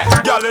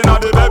 girl inna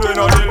the baby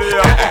no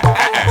delay.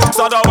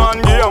 Sada man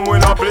game we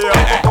no play.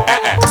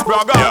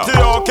 Spraganti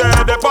okay,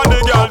 they pon the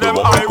girl them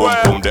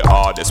highway. The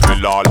hardest, we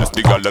lawless,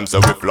 the girl them say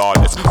we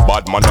flawless. Bad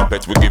bad man a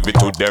bet, we give it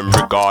to them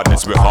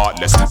regardless. We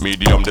heartless,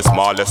 medium the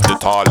smallest, the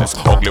tallest.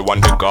 Ugly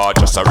one the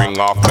gorgeous, a ring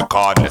off the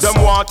cardless.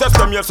 Them want test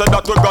them, you say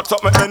that we got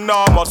something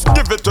enormous.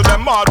 Give it to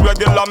them hard,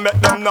 regular, make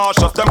them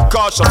nauseous. Them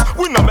cautious,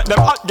 we not make them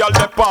hot gal,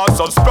 they pass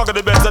us. Spruggle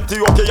the best at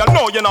you, okay, you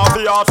know you not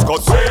the ask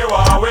us. We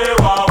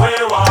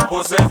want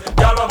pussy.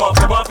 Gal me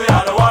buffy,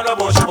 I don't wanna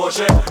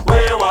bushy. We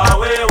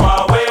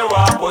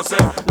want pussy.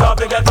 Love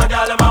to get a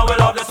gal, man, we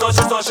love the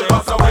sushi.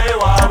 So we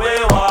want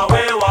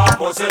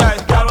pussy.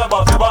 Gal me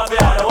buffy,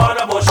 I don't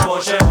wanna bushy.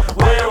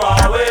 We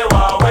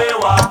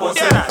want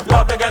pussy.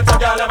 Love to get a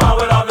gal, man,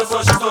 we love the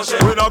sushi.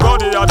 We no go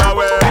the other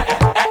way.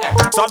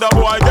 So the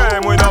boy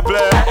game we no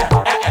play.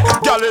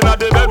 Gal inna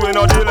the bed we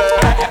no delay.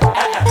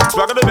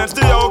 Swagger the men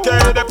stay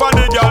okay. They pan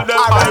the gal them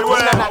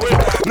highway.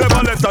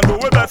 Never less than do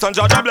we bless and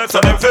judge a bless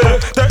and them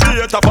fail. Take the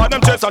hate off of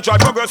them chase and try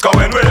progress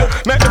coming way.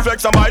 Make the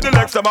flex and buy the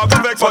legs them a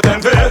go vex for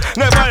 10 fail.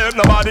 Never help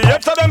nobody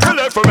yet so them feel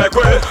left for make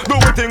way. Do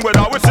we think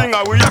whether we sing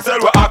or we sell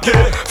we happy.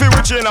 Feel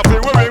we chain and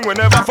feel we ring we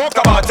never fuck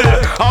about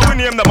it. And we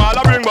name them all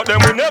a ring but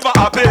them we never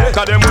happy.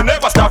 Cause them we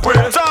never stop with.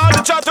 So all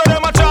the chat when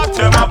them a chat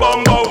them a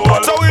bumbo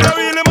hole. So we don't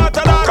really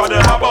matter that. Cause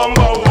them a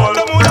bumbo hole.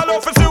 Them woulda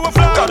love to see we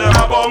fly. Cause them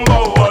a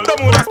bumbo hole. Them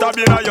woulda stab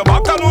you in your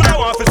back and woulda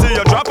want to see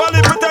you drop and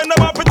they pretend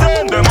them a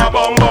pretend. Them a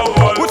bumbo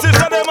hole. We see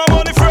them a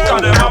money friend.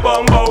 Cause them a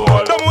bumbo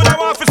hole. Them woulda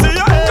want to see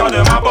you end. Cause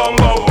them a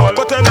bumbo hole.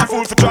 But then a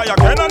fool to try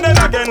again and then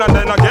again and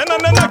then again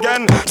and then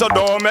again. So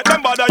don't make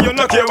them bother, you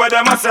no care what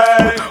them a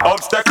say.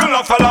 Obstacle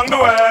enough along the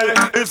way.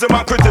 Ism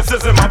and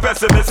criticism and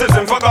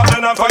pessimism,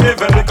 forgotten and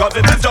forgiven because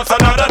it is just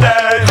another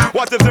day.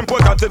 What is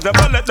important is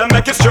never let them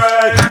make it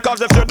stray. Cause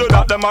if you do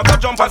that, them a go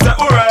jump and say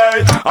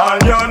hooray.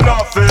 And you're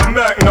nothing,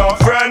 make no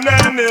friend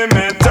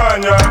enemy.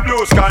 Turn your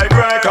blue sky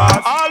grey.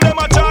 Cause all them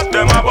a chat,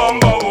 them a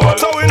bumbo hole.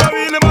 So we don't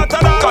really matter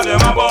that. Cause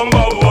them a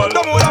bumbo hole.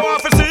 Them woulda want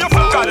to see you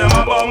fly. Cause them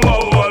a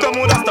bumbo hole. Them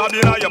woulda stab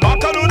you in your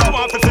back and woulda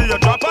want to see you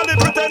drop and they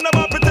pretend them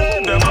a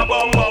pretend. Them a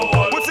bumbo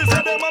hole. We see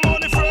say them a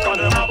money friend. Cause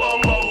them a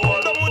bumbo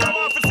hole. Them woulda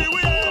want to see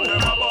we end.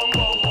 Them a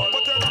bumbo hole.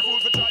 But tell a fool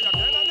to try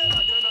again and then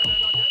again and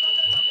then again and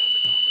then again.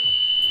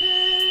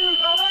 Here,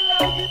 I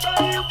like it by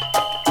you.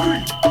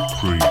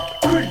 Free.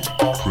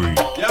 Yeah. Free.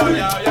 Yeah.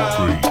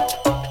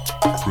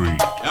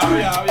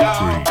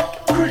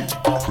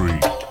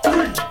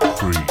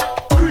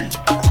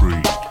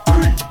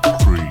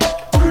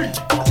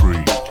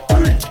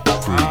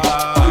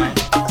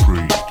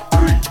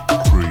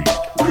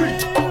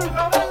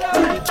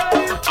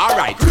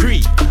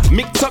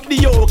 Mix up the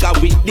yoga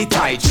with the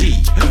Tai Chi.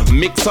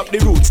 Mix up the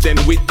roots then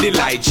with the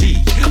lychee.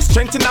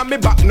 Strengthen on me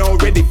back now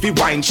ready fi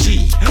wine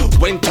she.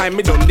 When time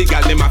me done the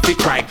gal dem a fi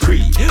cry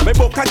cree. Me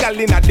book a gal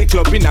in a the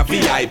club in a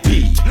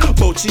VIP.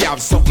 But she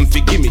have something fi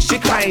gimme she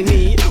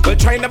tiny. Well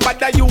try to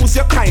bother use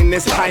your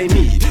kindness by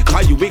me.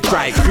 Cause you will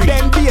cry cree.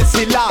 Then be a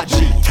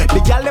silaji. The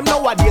gal dem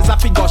nowadays a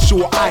fi go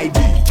show ID.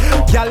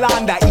 Gal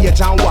under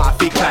age and wa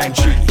fi climb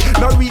tree.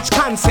 No reach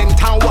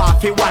consent and wa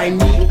fi wine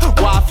me.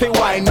 Wa fi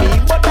wine me.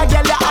 But a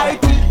gal ya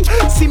IP.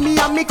 See me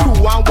and me crew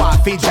and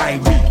waffy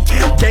join me.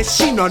 Guess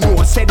she no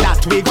know said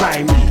that we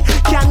grind me.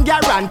 Can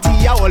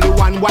guarantee ya only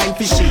one wine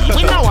for she.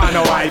 We no want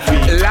no wifey.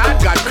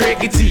 Lord got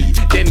crazy.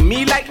 Then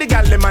me like the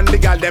gal them and the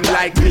gal them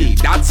like me.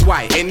 That's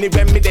why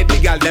anywhere me dead the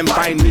gal them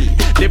find me.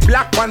 The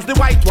black ones, the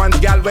white ones,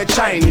 gal were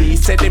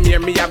Chinese. Said them hear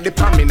me have the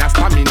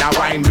stamina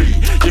wine me.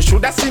 You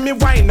shoulda see me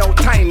wine out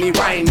tiny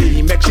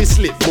whiny. Make she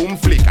slip, boom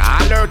flick,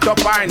 all hurt up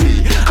her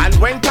knee. And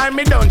when time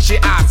me done she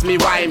ask me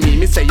why me.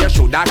 Me say you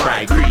shoulda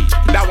cry cree.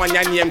 That one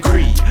your name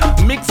cree.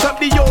 Mix up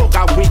the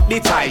yoga with the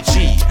Tai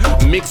Chi.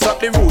 Mix up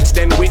the roots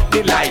then with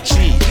the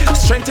lychee.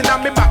 Strengthen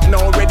on me back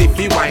now ready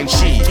fi wine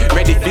she.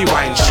 Ready fi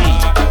wine she.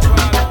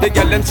 The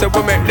girl them say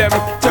we make them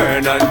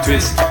turn and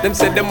twist. Them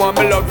say them want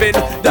me loving,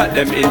 that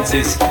them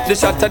insist. The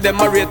shot of them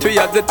a rate we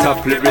as the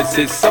top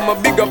lyricists. Some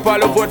a big up all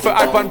the vote for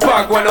Alpan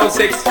Park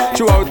 106.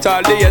 Throughout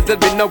all the years there's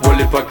been a whole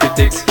heap of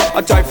critics.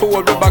 I try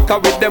forward the back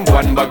with them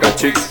one bag of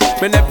tricks.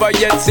 Me never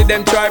yet see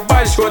them try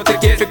buy show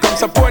ticket. If come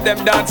support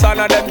them dance all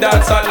and them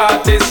dance all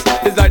artists.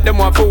 It's like them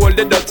want to hold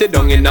the dirty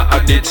down in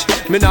a ditch.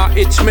 Me not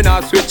itch, me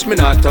not switch, me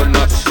not turn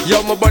up.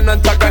 Yo, me bun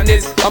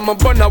antagonist, I'm a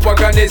bun a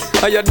wagonist.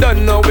 And you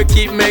don't know we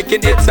keep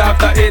making hits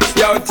after hits.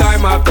 Yo,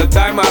 time after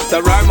time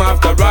after rhyme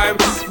after rhyme.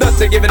 Just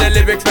to give it the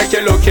lyrics, make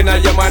you looking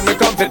at your mind. Me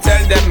come to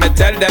tell them,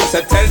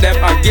 so tell them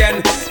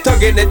again.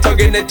 Tugging it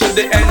to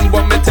the end.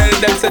 But me tell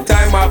them, say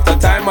time after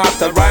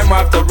rhyme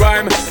after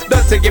rhyme.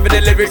 Just to give it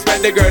the lyrics,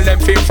 make the girl them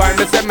feel fine.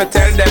 Me say me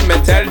tell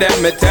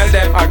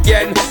them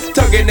again.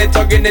 Tugging it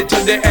to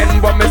the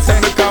end. But me say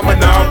me come and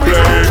now play.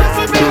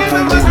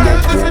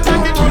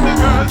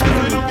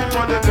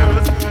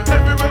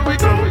 Everywhere we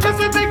go, yes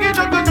we take it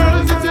up the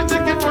girls, yes we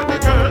take it for the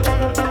girls.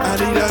 I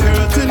need a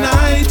girl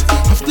tonight.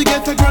 Have to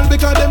get a girl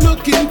because them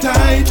looking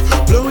tight.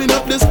 Blowing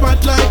up the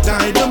spot like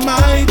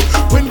dynamite.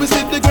 When we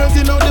see the girls,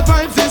 you know the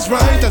vibes is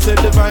right. I said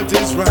the vibes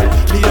is right.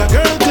 Need a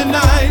girl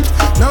tonight.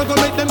 Now go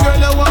make them girl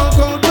that walk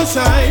out. my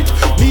side.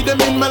 Need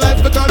them in my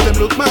life because them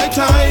look my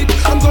type.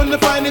 I'm gonna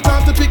find it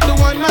hard to pick the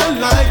one I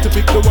like, to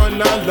pick the one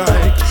I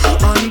like.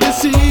 On the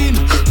scene,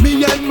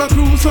 me and my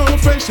crew so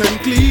fresh and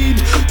clean.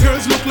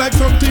 Girls look like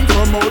something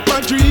from out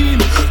my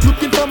dream.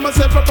 Looking for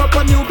myself a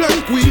proper new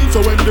blank queen. So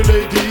when the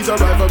ladies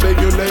arrive, I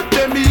beg you let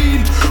them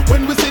in.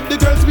 When we see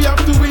the girls, we have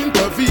to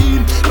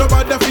intervene.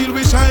 Nobody feel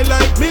we shine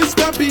like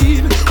Mr.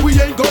 Bean. We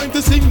ain't going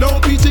to sing no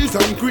peaches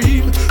and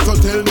cream. So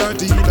tell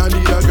Nadine I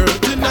need a girl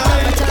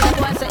tonight.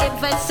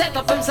 Set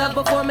up himself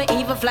before me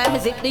even fly me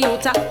zip the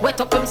Utah.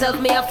 Wet up himself,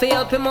 me I feel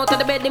help him out of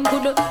the bed him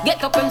could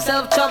get up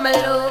himself, chum me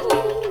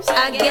loose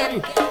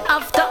again.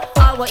 After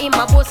hour in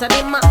my boss and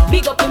him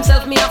big up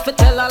himself, me have to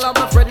tell all of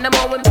my friend them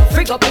how him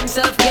frig up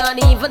himself, can't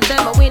even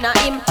tell me winner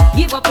him.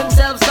 Give up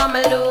himself, some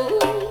me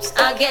loose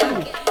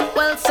again.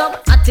 Well, some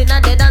hot in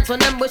a dead dance when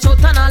them bush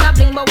out and all a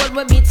bling, but when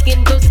we beat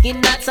skin to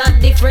skin, that's a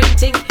different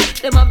thing.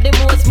 Them have the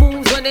most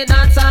moves when they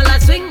dance all a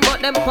swing,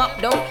 but them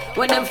pop down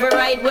when them for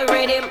ride we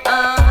rhythm.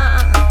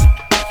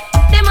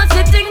 Them must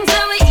say things so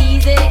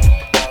easy.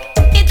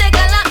 It take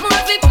a lot more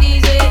to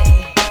please we.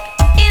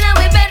 In our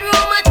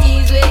bedroom a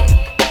tease we.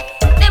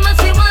 Them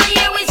must say 1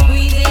 year we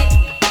squeeze it.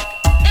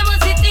 Them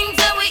must say things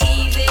so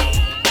easy.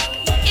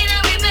 In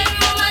our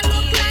bedroom a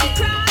tease we.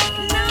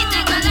 It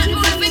take a lot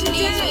more to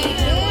please we.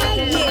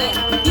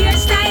 Your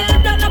style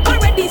done up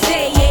already,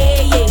 say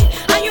yeah,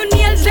 yeah. And your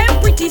nails them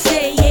pretty,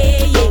 say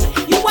yeah, yeah.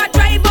 You a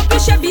drive up your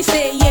Chevy,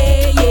 say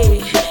yeah, yeah.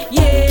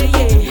 Yeah,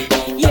 yeah,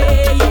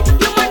 yeah, yeah.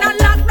 You man a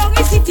lock down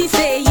the city,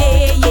 say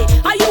yeah,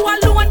 yeah. Are you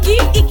alone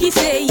give icky,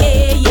 say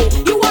yeah, yeah.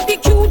 You have the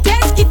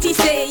cutest kitty,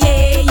 say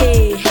yeah,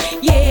 yeah.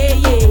 Yeah,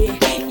 yeah,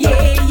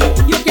 yeah,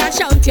 yeah. You can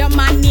shout your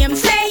man name,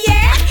 say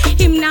yeah.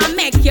 Him now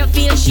make you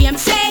feel shame,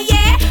 say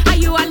yeah. Are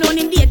you alone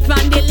in date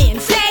from the lane,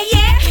 say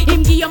yeah.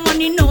 Him give you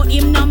money, no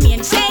him no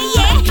mean, say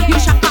yeah. You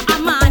shop a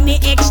money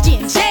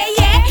exchange, say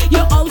yeah.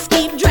 Your house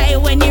keep dry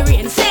when it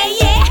rain, say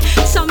yeah.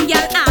 Some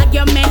girl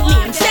argument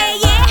lame, say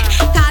yeah.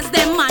 Cause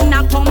them man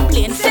a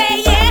complain,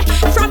 say yeah.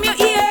 From your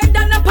ear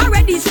done up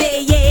already,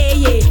 say yeah,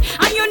 yeah.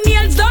 And your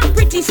nails done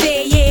pretty,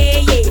 say yeah,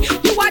 yeah.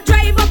 You a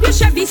drive up your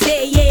Chevy,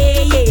 say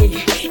yeah, yeah.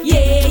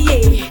 Yeah,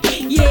 yeah,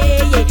 yeah,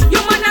 yeah.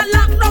 You man a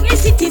lock down the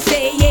city,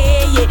 say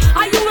yeah, yeah.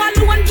 Are you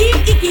alone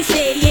give icky,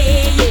 say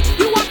yeah, yeah.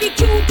 You have the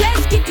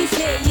cutest kitty,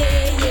 say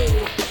yeah, yeah.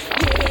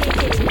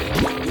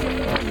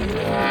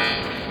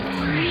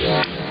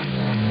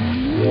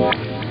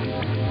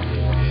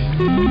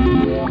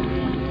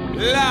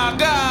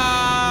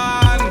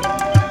 Lagan,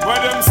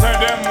 where them say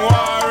them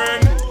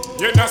warring.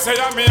 You know say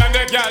me and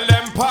the girl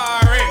them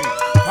parring.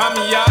 From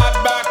yard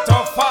back to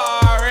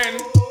foreign.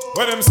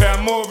 Where them say a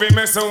movie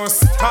me so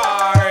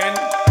starring.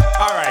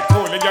 Alright,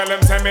 cool, the girl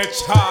them say me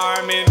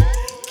charming.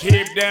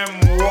 Keep them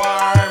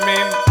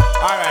warming.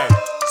 Alright,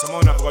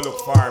 someone have to go look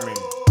farming.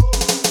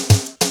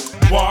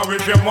 War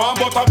if you want,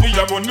 but I be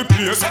a run the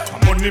place.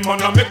 Money man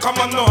I make a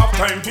man no have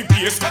time to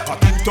pace. A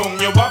 2 tongue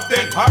you have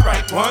then,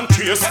 alright, one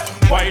trace.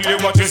 While you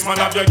watch this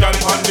man have your girl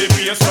on the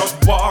base. Just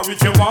war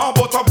if you want,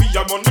 but I be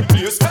a run the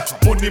place.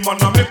 Money man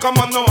I make a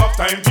man no have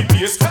time to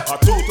pace. A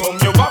 2 tongue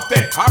you have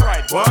then,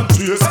 alright, one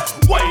trace.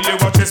 While you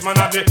watch this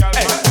man have the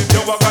hey,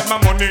 you got my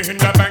money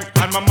in the bank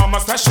and my mama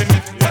stashing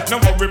it.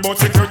 No worry about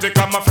security,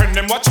 cause my friend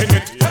them watching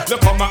it.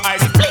 Look on my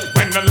eyes blink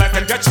when the life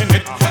and catching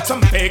it.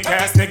 Some fake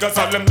ass niggas,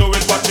 all them do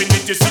is watching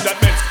it. You see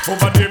that Benz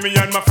over there, me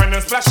and my friend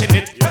and splashing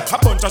it. A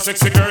bunch of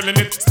sexy girl in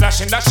it,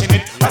 slashing, dashing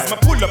it. As me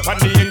pull up on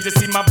the end, you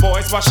see my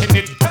boys washing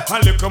it.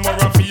 And look more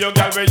for your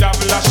girl where you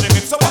flashing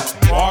it. So what?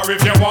 Or if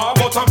you want,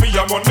 but I be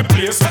a run the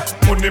place.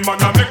 Money man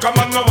I make a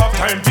man no have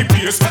time to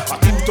pace. A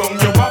 2 tongue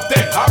you have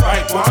then,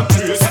 alright, one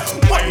trace.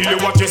 While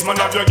you watch this man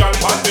have your girl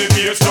on the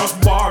base.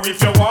 Just war if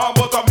you want,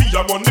 but I be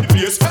a run the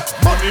place.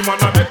 Money man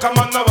I make a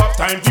man no have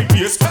time to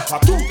pace. A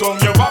 2 tongue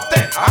you have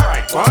then,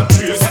 alright, one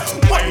trace.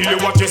 While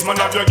you watch this man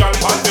have your girl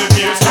on the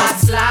base.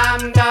 Just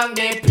slam down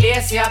the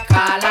place, you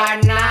call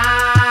her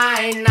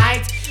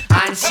night.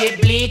 And she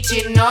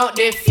bleaching out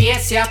the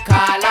face, you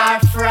call her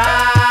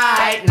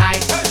fright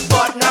night.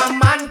 But no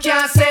man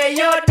can say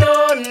you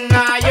done,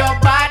 now your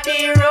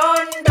body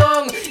run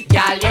down.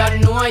 Girl, you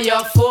know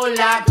you're full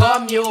of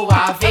gum, you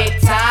have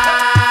it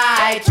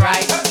tight,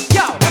 right?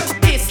 Yo,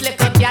 this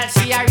little girl,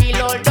 she a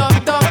real old dumb.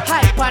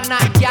 Hype on a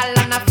girl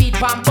and a feet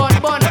pan bun.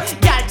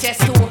 Girl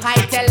chest too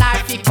high, tell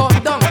her fi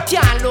come down.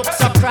 Can't look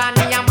so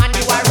cranny, a man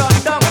you a run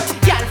down.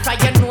 Girl, for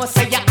you know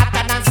say you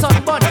hotter than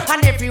sunburn.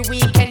 And every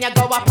weekend you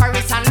go a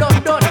Paris and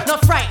London. No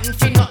frightened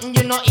fi nothing,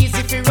 you know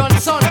easy fi run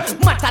son.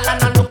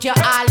 Matalan and look you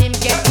all him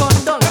get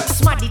gunned down.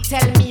 Smaddy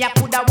tell me I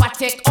coulda what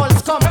take all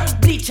scum.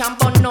 Bleach and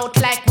bun out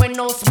like when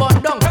no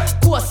spun down.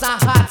 Coarse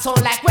and hard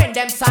sound like when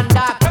them sand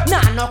dog.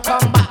 Nah no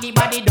come back the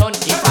body done.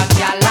 If a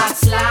girl a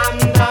slam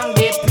down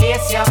the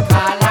place you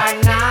call her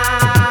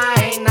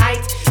night.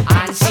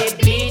 And she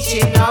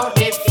bleaching out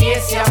the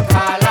face you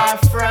call her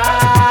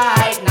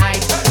fright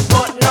night.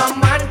 But no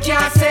man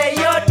can say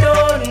you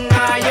done,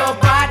 now your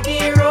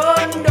body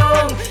run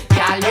down.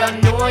 Girl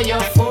you know you're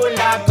full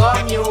of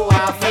gum, you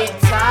have it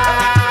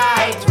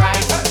tight,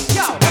 right?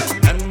 Yo.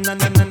 Na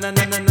na na na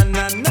na na na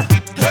na na.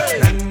 Hey.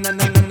 Na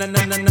na na na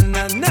na na na.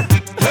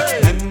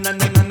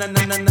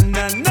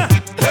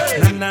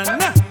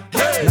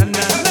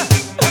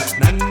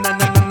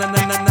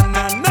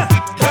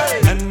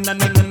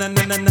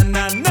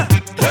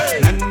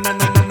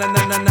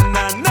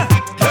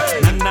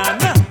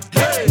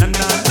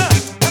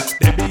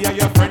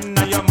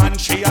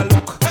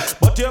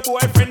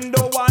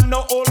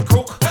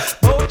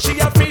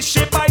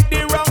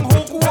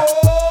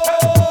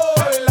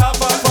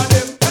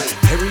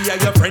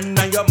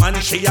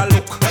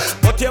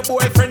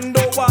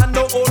 don't want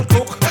no old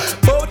cook.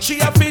 But she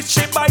a fish,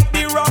 she bite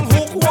the wrong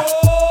hook.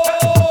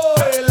 Whoa,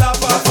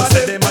 lava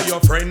say them are your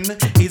friend,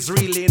 is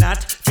really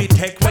not. Fi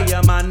take away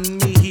your man,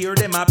 me hear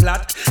them a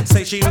plot.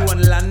 Say she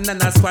own land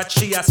and a squat,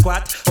 she a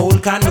squat.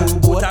 Old canoe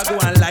boat a go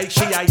on like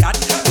she a yacht.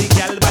 The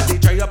gal body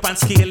dry up and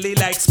scaly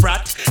like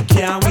sprat.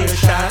 Can't wear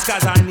shorts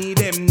cause I need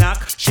them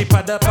knock. She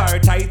pad up her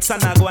tights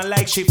and a go on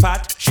like she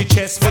fat. She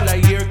chest full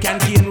of ear, can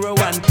gain row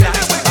and plat.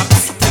 I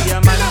to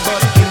your man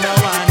but he no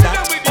want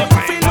that. But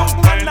if he look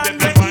man and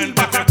the heel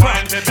back a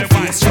crack.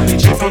 Face she be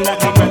jiffy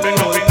like a weapon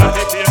out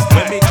that.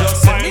 Let me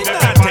just say me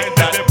not take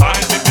that.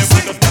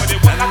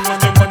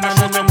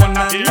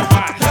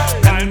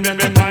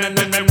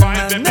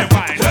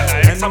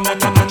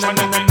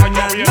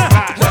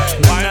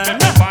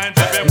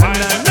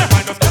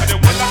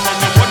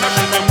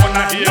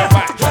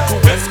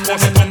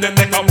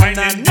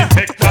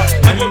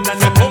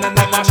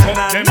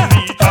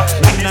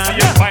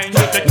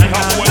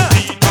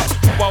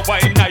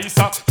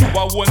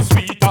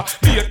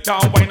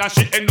 And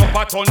she end up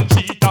a ton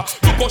cheater.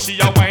 Look how she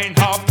a wine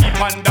half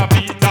keep on the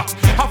beater.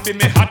 Half in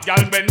me hot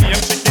gal when name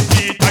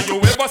Chiquitita.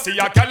 You ever see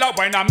a gal a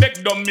wine and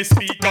make dumb me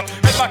speaker?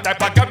 Ever type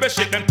a gal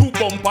shake them two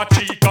bumper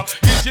cheater.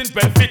 Engine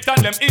well fit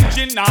and them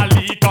engine a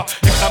leaker.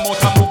 X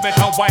amount of movement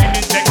and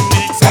whining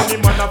techniques. Any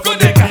man a for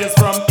the place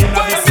from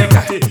inna the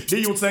city. The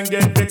youths and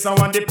get vexed and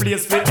want the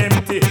place fi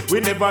empty. We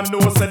never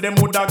know say them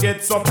woulda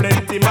get so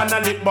plenty. Man a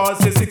lit ball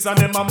say 6 and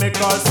them a make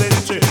all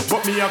century.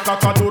 But me a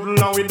cock a doodle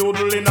and we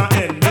doodle in a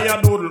end. Me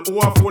a doodle who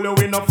a fool you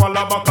we no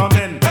follow back a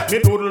men. Me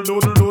doodle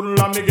doodle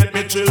doodle and me get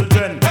me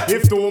children.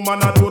 If two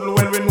man a doodle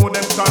well we know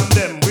them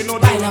condemn. We know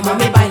baila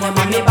mami, baila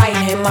mami,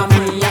 baile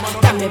mami.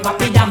 Dame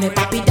papi, dame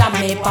papi,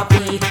 dame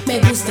papi. Me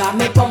gusta,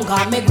 me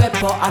ponga, me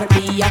cuerpo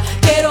ardilla.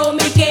 Quiero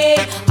mi que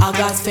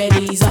hagas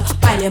feliz.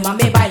 Baile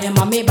mami, baile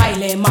mami,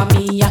 baile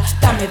mami.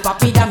 Dame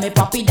papi, dame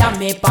papi,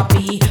 dame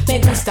papi. Me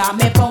gusta,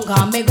 me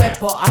ponga, me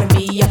cuerpo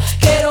ardilla.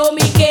 Quiero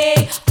mi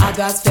que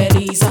hagas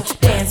feliz.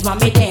 Dance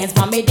mami, dance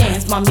mami,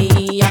 dance mami.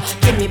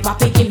 Give me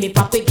papi, give me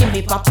papi, give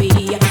me papi.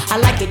 I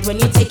like it when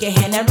you take your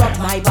hand and rub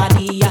my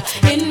body.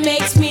 It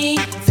makes me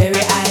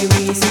very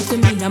iris. To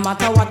me, no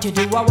matter what you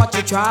do or what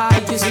you try.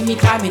 You see me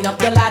climbing up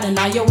the ladder,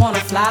 now you wanna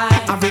fly.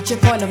 I reach a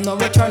point of no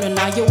return and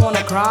now you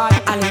wanna cry.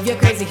 I leave your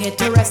crazy head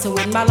to rest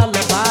with my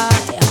lullaby.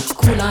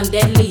 Cool and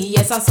deadly,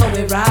 yes, I saw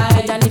it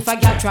right. And if I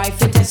got try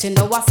fit test, you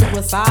know I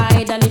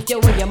suicide. And if you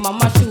wear your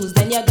mama shoes,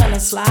 then you're gonna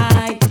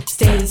slide.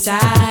 Stay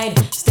inside,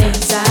 stay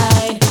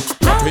inside.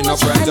 Wrapping up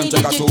friends and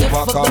take a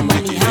two-pack on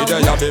Mickey. Did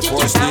I have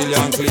before Steely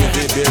and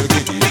Cleavy, Bill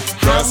Giggy.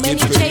 Girls keep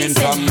screaming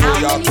from New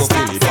York to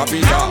Philly.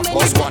 Papi da,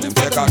 boss one, him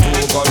take a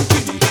two-gun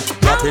piggy.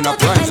 Wrapping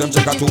up friends and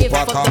take a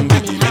two-pack on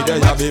Mickey. Did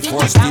I have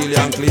before Steely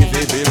and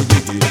Cleavy, Bill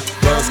Giggy.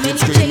 Girls keep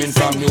screaming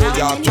from New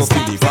York to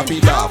Philly.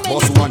 Papi da,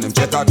 boss one, him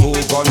take a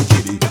two-gun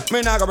piggy.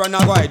 Me nah go run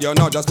a wide, you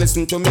know, just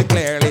listen to me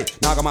clearly.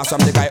 Now go mash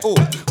up the guy, oh,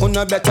 who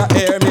no better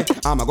hear me.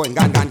 I'm a going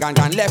gan,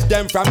 left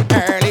them from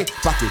early.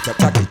 Pack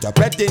it up,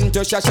 head into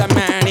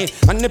Shashamani.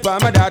 And the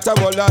palm of that,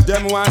 all of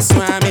them want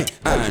swammy.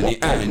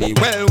 Annie,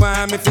 well,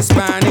 want me fi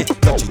spanny.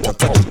 Touch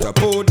it up,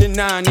 put the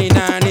nanny.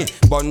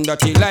 Bun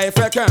dirty life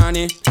a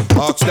cranny.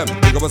 Ask them,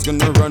 nigga was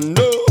gonna run,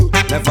 no.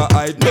 Never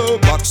hide, no.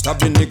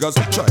 Backstabbing niggas,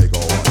 try go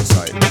on the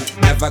side.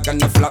 Never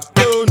gonna flop,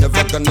 no.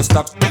 Never gonna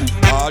stop.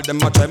 All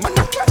them a try, man,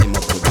 I climb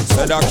up to the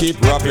said I keep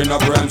wrapping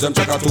up rhymes and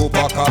check a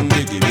two-pack on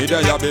Biggie. Me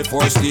there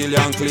before Steely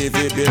and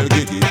Cleavy, Bill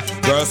Giggy.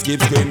 Girls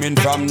keep screaming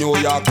from New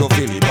York to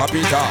Philly.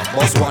 Papi top,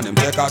 boss one, him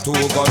take a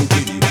two-gun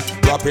kiddie.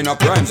 Wrapping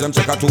up rhymes and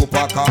check a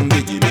two-pack on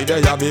Biggie. Me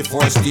there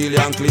before Steely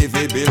and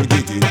Cleavy, Bill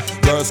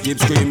Giggy. Girls keep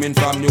screaming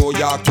from New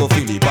York to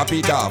Philly.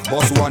 Papi top,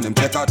 boss one, him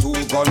take a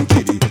two-gun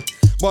kiddie.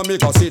 But me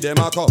go see them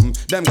a come,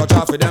 them go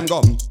draw for them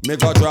gum. Me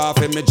go draw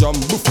for me jump,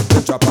 boof,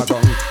 them chop a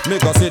gun. Me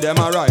go see them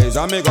a rise,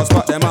 and me go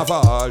spot them a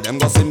fall. Them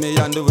go see me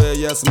on the way,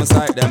 yes, me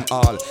sight them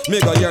all.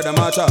 Me go hear them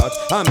a chat,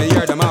 and me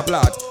hear them a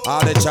plot.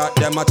 All the chat,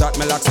 them a chat,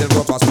 me like still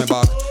go past me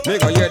back. Me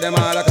go hear them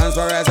all a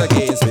conspire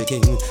against me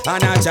king.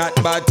 And I chat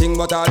bad thing,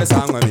 but all the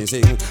song when me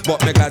sing.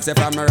 But me glad say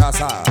from me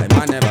rasa,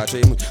 I never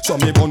trim. So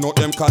me burn out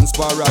them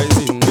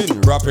conspirizing.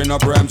 Been wrapping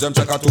up rhymes, them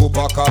check a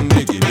two-pack and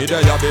Biggie. Me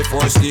there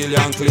before Steely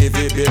and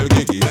Cleavy, Bill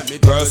Giggy.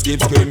 Girls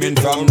keep screaming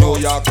from New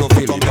York to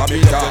Philly.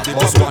 Papi top,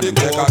 boss one, them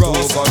check a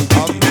two-gun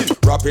pump.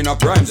 Wrapping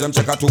up rhymes, them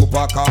check a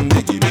two-pack and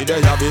Biggie. Me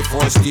there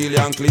before Steely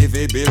and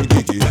Cleavy, Bill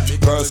Giggy.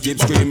 Girls keep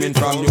screaming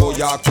from New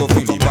York to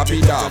Philly.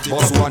 Papi top,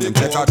 boss one, them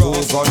check a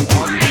two-gun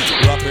pump.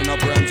 Wrapping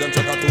up rhymes, them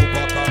check a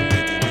two-pack and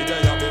Biggie. Me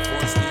there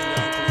before Steely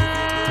and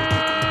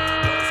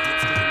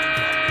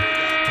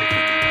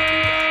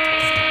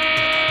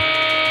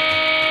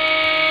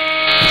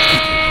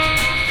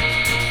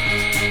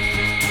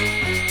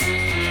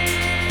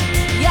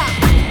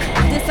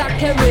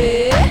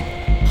Carry,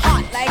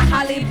 hot like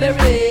Halle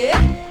Berry.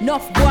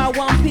 Nuff boy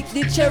want pick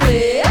the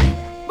cherry.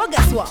 But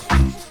guess what?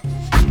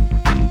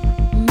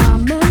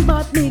 Mama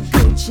bought me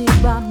Gucci,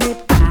 bought me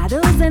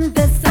Prados and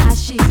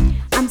Versace.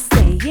 I'm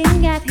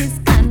staying at his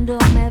condo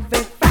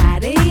every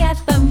Friday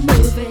at the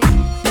movie.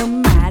 No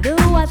matter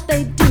what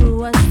they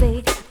do or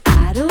say,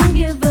 I don't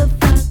give a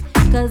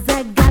fuck, 'cause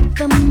I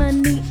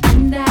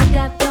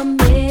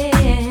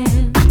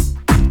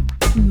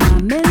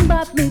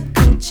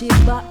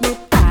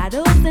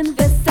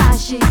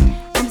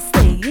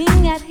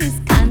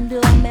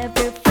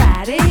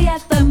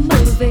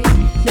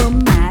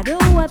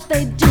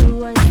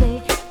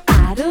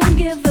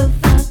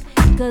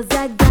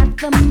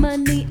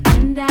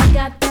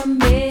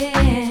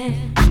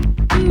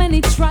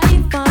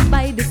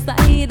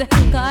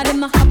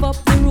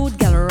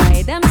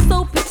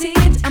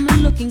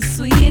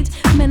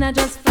men are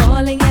just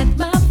falling at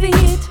my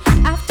feet.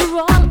 After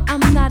all,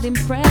 I'm not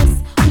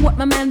impressed. What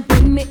my man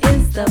bring me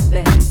is the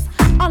best.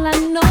 All I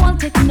know, I'll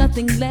take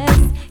nothing less.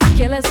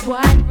 Careless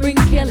white, bring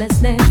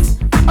carelessness.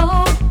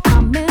 Oh,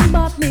 my man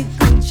bought me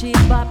Gucci,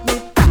 bought me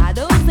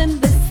Prados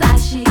and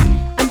Versace.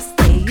 I'm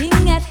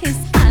staying at his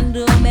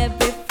condom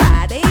every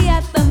Friday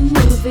at the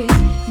movie.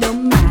 No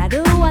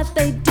matter what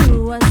they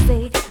do or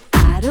say,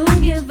 I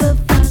don't give a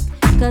fuck,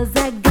 'cause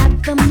I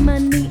got the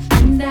money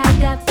and I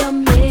got the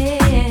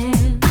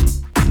man.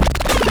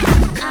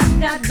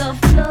 I got the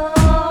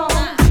flow,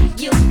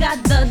 you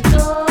got the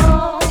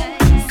dough.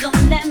 So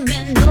let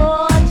me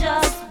know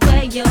just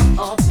where you're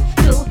up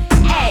to.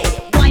 Hey,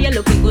 why you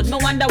looking good? Me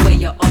wonder where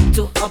you're up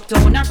to.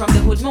 Uptown and from the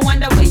hood, me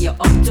wonder where you're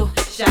up to.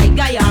 Shy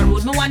guy or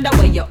rude, me wonder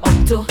where you're up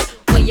to.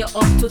 Where you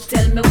up to?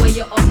 Tell me where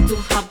you up to.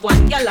 Have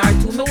one gal or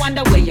two, me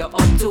wonder where you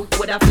up to.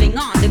 Would I fling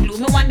on the glue,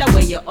 me wonder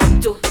where you up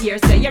to. Here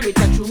say you're rich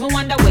and true, me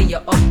wonder where you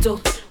up to.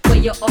 Where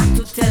you up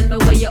to? Tell me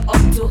where you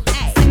up to.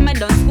 Hey, see me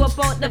done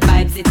scope out the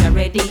vibes, it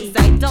already.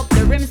 Sight up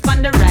the rims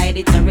on the ride,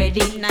 it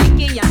already.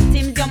 Nike and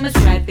Tim's, you must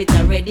stripe it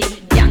already.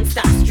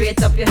 Gangsta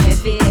straight up your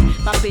heavy.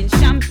 Popping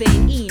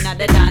champagne in at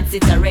the dance,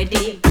 it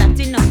already.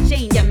 Platinum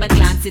chain, yeah, me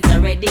glance it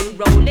already.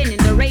 Rolling in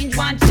the range,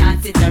 one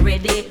chance, it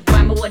already.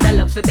 Why me would I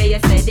love for be you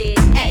said it?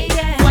 Hey,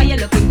 why you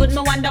looking good?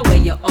 Me wonder where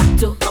you up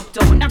to.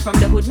 Uptown and from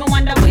the hood, me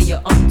wonder where you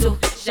up to.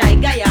 Shy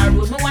guy or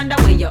rude, me wonder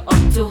where you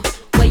up to.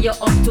 Where you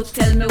up to?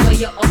 Tell me where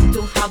you up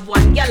to. Have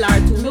one gal or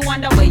two, me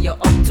wonder where you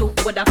up to.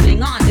 Would I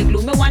fling on the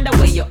glue, me wonder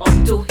where you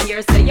up to.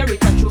 Here say you're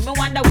rich and true, me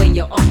wonder where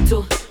you up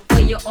to. Where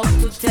you up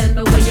to? Tell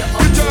me where you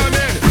up to.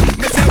 Determined,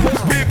 me say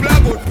good people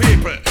are good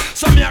people.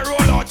 So me a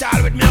roll out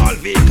all with me all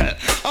vehicle.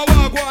 I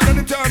walk one and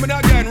determine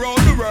again,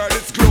 round the world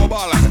it's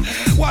global.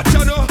 Watch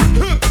you know,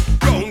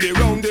 round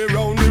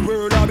the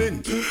world I've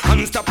been.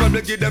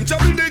 Unstoppable, give them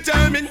trouble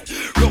determined.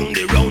 Round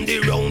the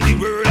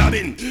world I've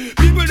been.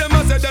 People them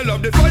a say they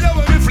love the fire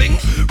when we fling.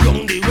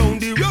 Round the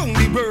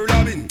world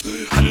I've been.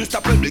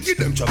 Unstoppable, give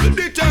them trouble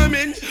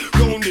determined.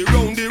 Round the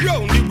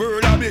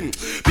world I've been.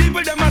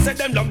 People them a say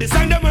them love the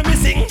song them when we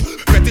sing.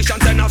 British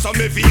and now so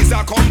me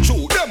visa come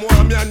true. Them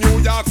want me a New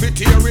York fit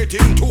here it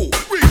in too.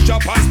 Reach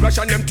up and splash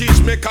and them teach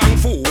me kung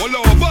fu. All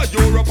over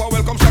Europe I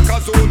welcome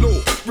Shaka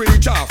Zulu.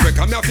 Reach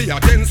Africa me a fi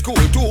attend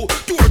school too.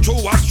 Tour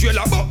through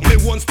Australia but me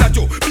one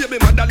statue. Baby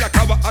mother like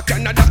a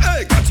Canada,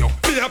 I got you.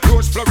 Me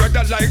approach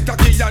Florida like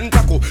Taki and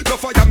Taco. No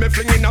fire me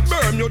fling in a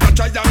Bermuda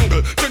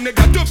triangle.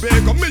 Trinidad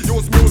Tobago me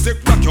use music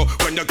rock you.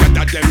 When you get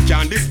that them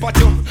can dispatch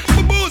you.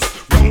 My boost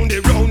round the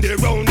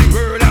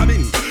world I've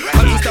been.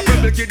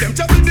 Unstoppable give them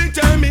trouble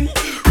determined.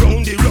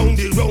 Round the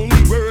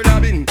world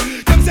I've been.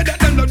 Them say that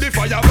them love the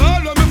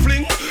fireball when me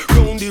fling.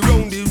 Round the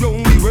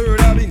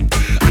world I've been.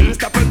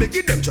 Unstoppable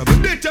give them trouble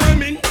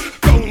determined.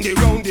 Round the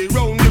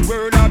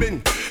world I've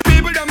been.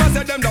 People them a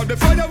say them love the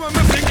fire when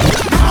me fling.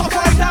 War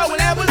fighter will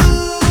never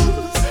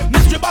lose.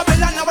 Mystery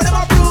Babylon never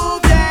never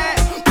prove, yeah.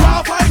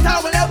 War fighter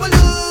will never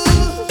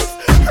lose.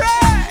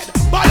 Red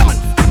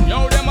balance.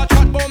 Yo, them a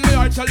chat about me,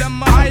 I tell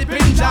them a hype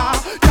in jar.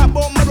 Chat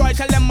about me, I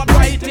tell them a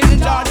bright in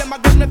jar. Them a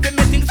get me for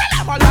me things,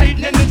 tell them a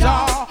lightning in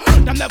jar.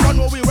 Them never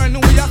know we when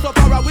we are so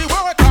far. We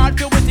work hard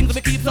to win things,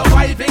 we keep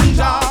surviving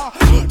jar.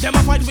 Them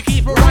a fight, we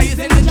keep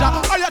rising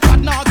jar. All your chat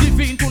now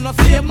giving to no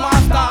slave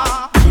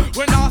master.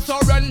 We not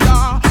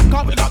surrender.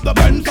 Cause we got the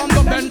bend from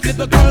the bench.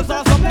 The girls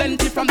are so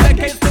plenty from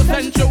decades to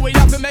century. We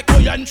have to make a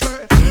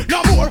entry.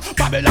 No more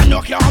Babylon,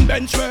 you can't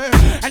bench me.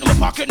 And my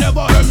pocket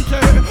never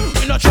empty.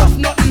 We not trust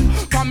nothing.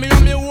 Come me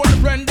and me old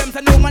friend. Them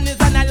say no man is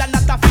an island,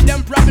 not a feed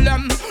them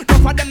problem. No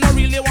for them not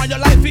really want your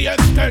life to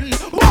extend.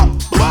 Whoa,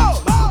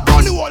 whoa.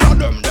 Only one of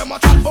them. Them a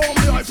chat about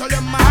me, I tell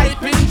them my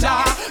hype in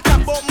jar.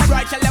 Chat about me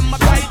right, tell them my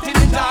bright in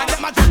the jar.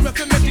 Them a judge me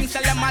for me things,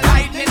 tell them my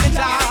lightning in the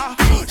jar.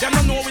 Them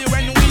don't know we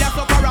when we are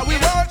so far. We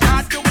work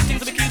hard to win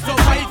things, we keep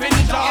surviving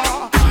the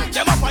jar.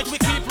 Them a fight, we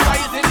keep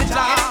rising the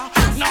jar.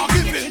 Now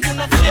give in to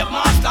no slave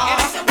master.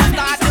 We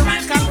start to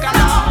reach conqueror.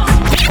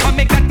 I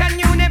make a tan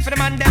you name for the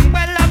man, them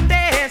well up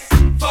this.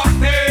 Fuck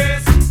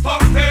this,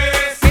 fuck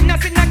this. In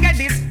nothing I get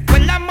this,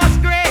 well I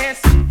must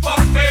grace.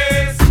 Fuck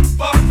this,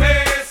 fuck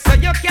this. So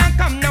you can't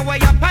come now way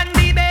up on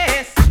the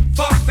base.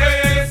 Fuck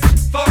this,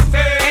 fuck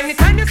this.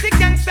 Anytime you see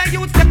gangster,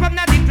 you step up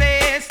now the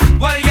place.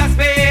 Well, your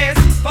space,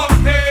 fuck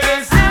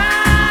this.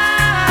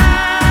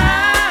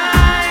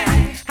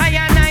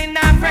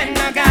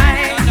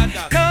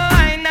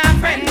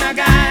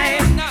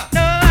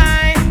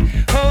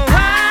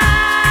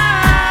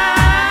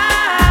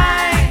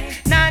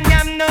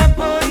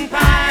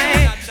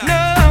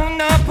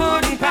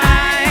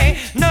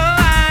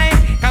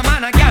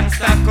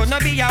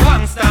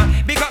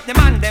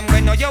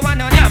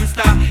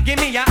 Give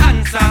me your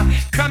answer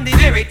from the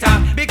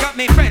Verita. Big up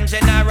me friend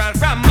General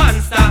from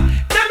Monster.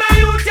 Them a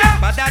youth ya,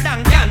 better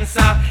than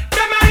cancer.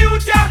 Them a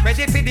youth ya,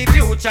 ready for the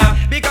future.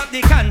 Big up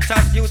the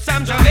conscious youth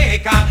from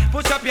Jamaica.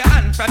 Push up your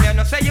hand from you,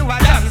 no say you a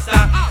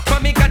dancer.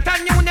 But me got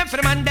a new name for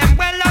the man, them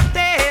well up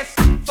this.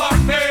 Fuck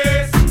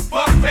this,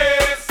 fuck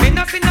this. Me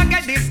nothing I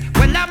get this,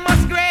 well I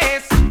must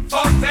grace.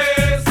 Fuck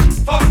this,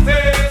 fuck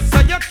this. So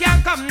you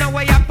can't come now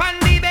way up on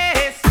the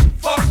base.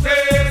 Fuck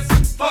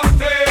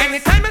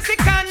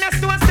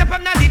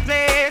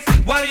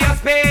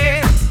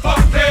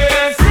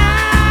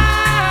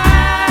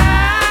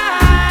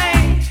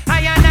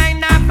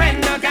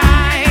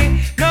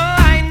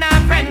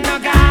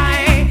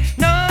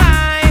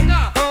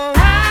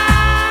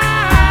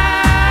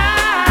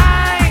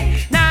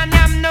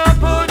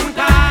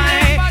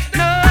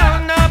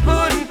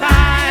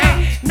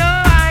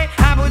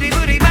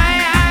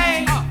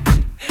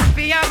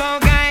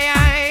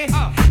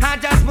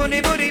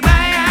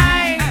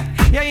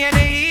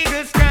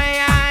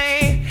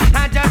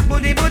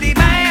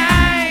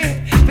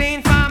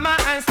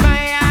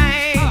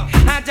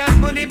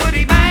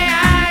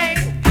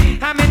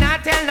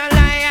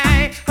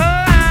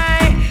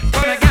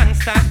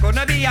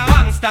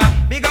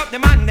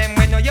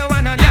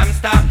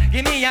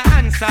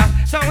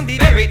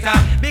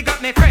Verita. Big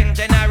up me friend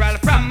General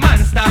from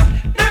Monster.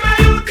 Them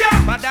a youth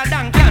ya, better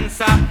than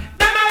cancer.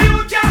 Them a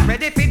youth ya,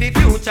 ready for the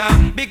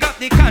future. Big up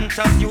the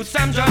conscious youth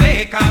from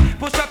Jamaica.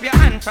 Push up your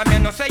hand from you,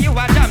 no say you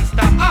a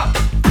jamster. Up.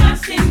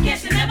 Just in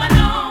case you never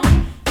know,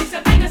 he's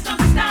the biggest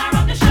star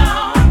of the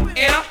show.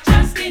 Yeah.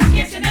 Just in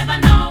case you never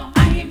know,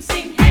 I him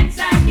sing heads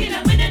I kill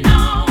him with the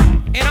know.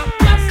 You know.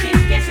 Just in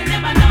case you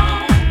never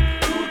know,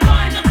 who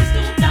going up the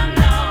stoop down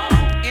low.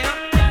 You know.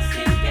 Just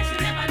in case you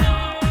never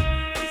know,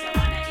 he's the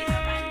one that is a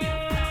brand new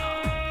flow.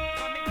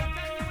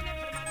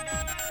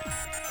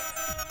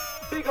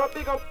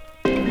 Big up.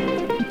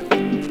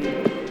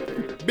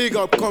 Big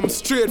up come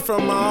straight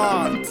from my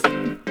heart.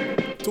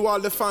 To all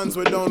the fans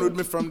who down with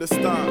me from the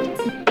start.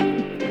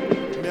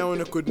 Me and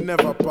one could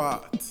never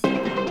part.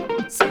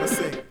 So I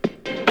say.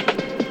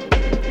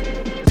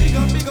 Big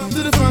up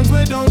to the fans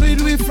who down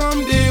with me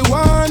from day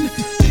one.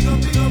 Big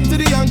up to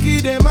the Yankee,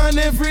 them and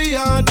every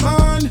yard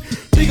man.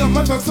 Big up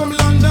my folks from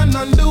London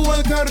and the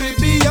whole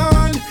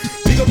Caribbean.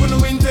 Big up on the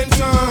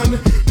intention.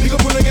 Big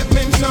up when I get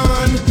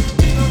mentioned.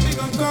 Big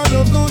up, God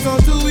love goes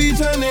out to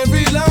each and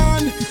every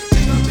land.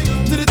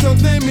 To the top,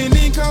 them in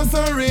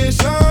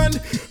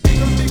incarceration.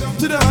 Big up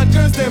to the hot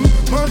girls, them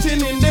marching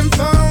in them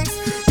songs.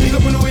 Big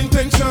up on the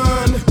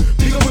intention.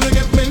 Big up when I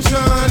get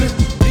mentioned.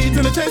 Beat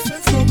on the chest,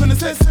 smoke on the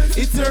cess.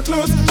 It's your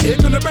clothes,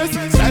 shake on the breast.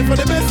 Strive for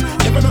the best,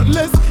 never not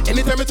less.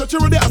 Anytime I touch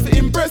you, they have to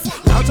impress.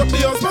 Large up the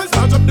husbands,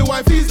 large up the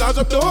wifeys, large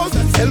up the hoes.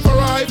 Sell for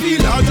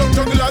IV, large up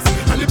jugglers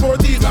and the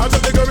porties. Large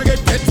up the girl we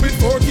get catch with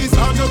 4 keys.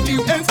 Large up the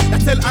ends,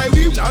 that's tell I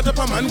weave. Large up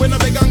a man when I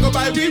beg and go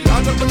buy weave.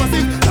 Large up the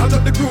massive, large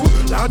up the crew.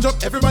 Large up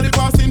everybody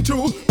passing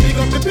through. Big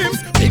up the pimps,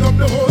 big up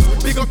the hoes.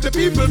 Big up the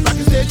people back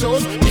in stage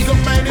shows. Big up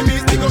my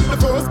enemies, big up the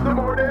foes. The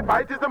more they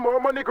fight is the more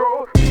money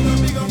grow.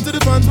 Big up to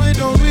the fans we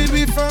down with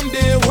we from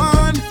day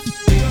one.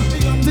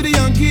 Big up to the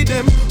Yankee,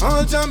 them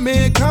all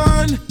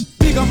Jamaican.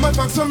 Big up my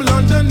folks from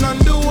London and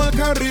the whole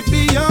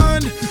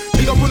Caribbean.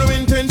 Big up on the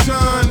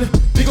intention.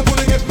 Big up when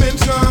I get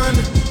mentioned.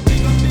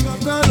 Big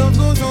up, God love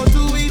goes out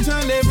to each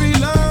and every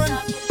land.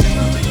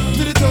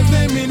 To the top,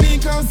 them in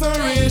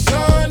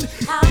incarceration.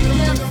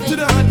 To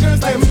the hot girls,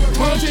 them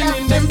marching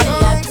in them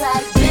songs.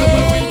 Big up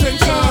on the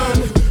intention.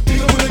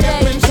 Big up when I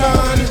get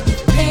mentioned.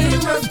 Pain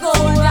was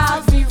gold,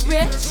 I'll be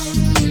rich.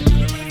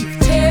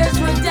 Tears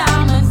were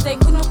diamonds, they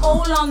couldn't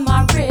hold on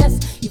my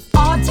wrist. If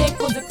our take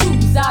was a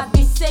cruise, I'd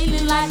be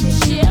sailing like a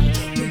ship.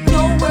 With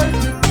nowhere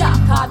to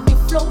dock, I'd be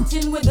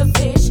floating with a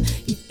fish.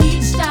 If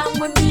each time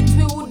we meet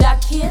we would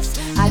have kiss,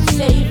 I'd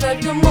savor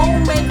the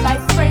moment by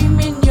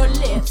framing your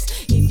lips.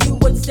 If you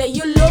would say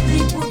you love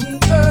me,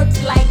 wouldn't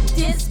hurt like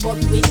this.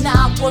 But we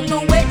not go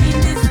nowhere in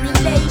this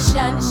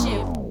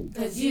relationship.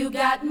 Cause you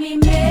got me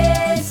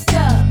messed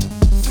up,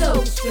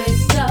 so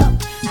stressed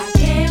up. I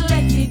can't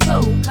let it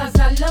go, cause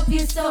I love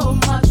you so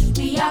much.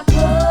 We are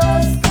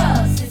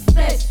cause it's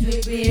best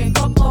we break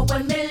up. But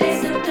when me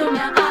listen to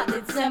my heart,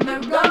 it's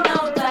me run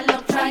out of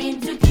love, trying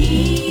to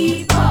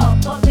keep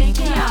up, but they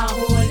can't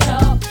hold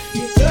up.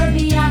 You turn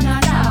me on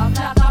and off,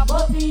 like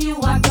above me you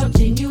are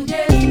touching you.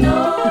 There's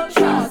no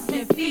trust,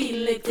 me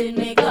feel it in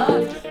me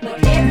gut.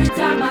 But every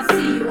time I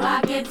see you,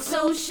 I get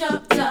so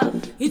shocked up.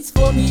 It's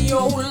funny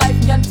how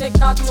life can take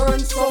a turn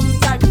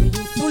sometime. You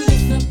used to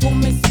listen to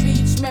me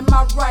speech,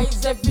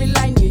 memorize every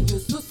line. You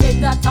used to say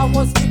that I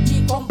was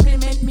pretty,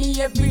 compliment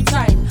me every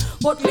time.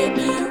 But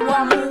lately you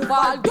are move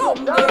all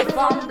dumb, deaf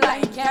and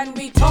blind. Can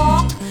we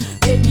talk?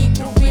 Baby,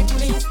 could we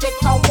please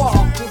take a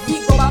walk? Could we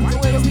go back to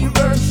where we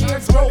were,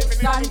 shared ropes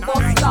and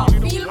bus love?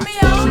 Feel me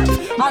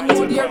out? I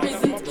know there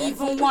isn't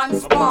even one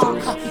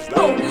spark.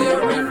 No,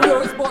 we're in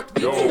yours, but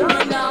we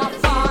doing our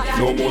part.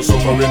 No more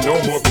suffering, no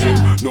more pain,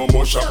 no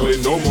more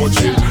shackling, no more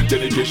chain.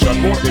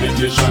 Dedication, more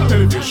dedication,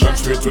 elevation,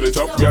 straight to the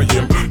top we are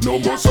here. No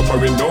more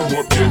suffering, no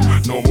more pain,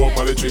 no more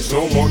politics,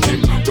 no more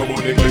king. No more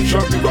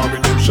neglection, we are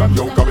redemption.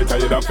 Young come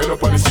tired and fed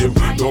up on the same.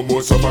 No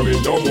more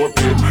suffering, no more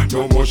pain,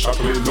 no more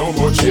shackling, no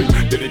more chain.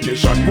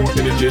 Dedication, more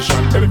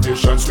dedication,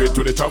 elevation, straight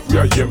to the top we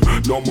are here.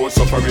 No more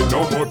suffering,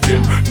 no more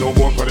pain, no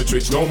more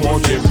politics, no more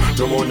game.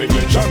 No more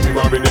neglection, we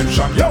are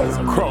redemption. Yo,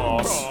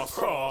 cross.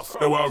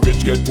 They want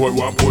rich get poor,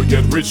 want poor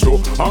get rich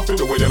too. I feel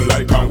the way them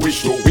like and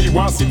wish to. We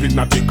want sipping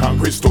not thick and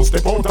crystal.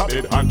 Step out of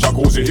bed and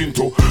jacuzzi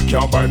into.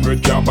 Can't buy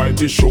bread, can't buy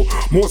tissue.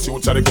 Most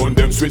youths are the gun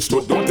them switch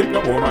to. Don't take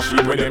no more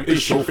machine when them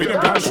issue. Feel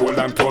them control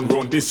and turn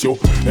round this yo.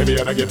 Every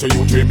other get to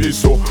you to miss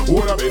so.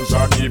 All the bench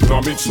are keep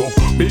no mix so.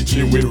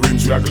 BG with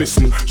rims we are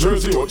glisten.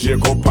 Jersey or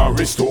Jacob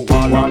Paristo.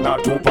 Want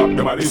that to pop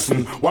them a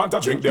listen. Want to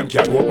drink them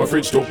can't walk my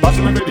fridge to.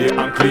 Battle every day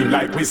and clean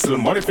like whistle.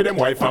 Money for them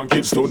wife and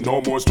kids too.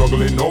 No more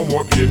struggling, no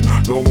more pain,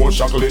 no more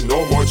shackling,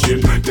 no more chain.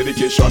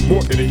 Dedication,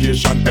 more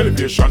dedication,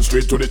 elevation,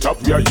 straight to the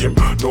top we are here.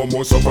 No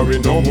more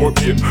suffering, no more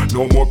pain,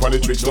 no more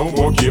politics, no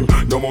more game,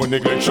 no more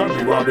neglection,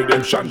 we are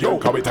redemption. Yo,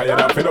 can we tired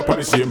and fed up on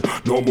the same.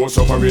 No more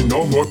suffering,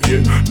 no more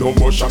pain, no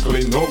more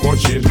shackling, no more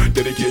chain.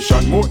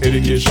 Dedication, more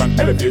education,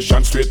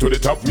 elevation, straight to the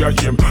top we are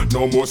here.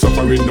 No more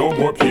suffering, no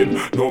more pain,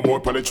 no more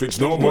politics,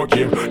 no more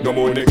game, no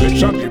more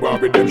neglection, we are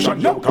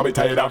redemption. Yo, can we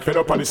tired and fed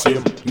up on the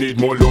same.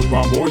 Need more more love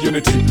and more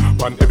unity.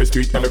 On every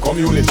street and the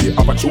community,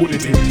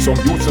 opportunity. Some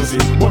youths will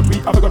see, but we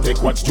have got to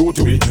take what's due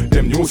to we.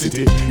 Them new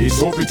city is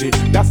so pretty.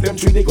 That's them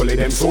three, they go let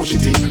them so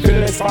shitty. Feel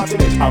less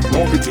fortunate, have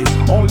no pity.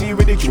 Only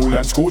ridicule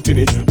and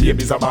scrutiny.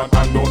 Babies are born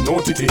and don't know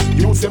titty.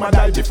 Youths them a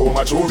die before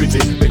maturity.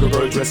 Make a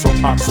girl dress up,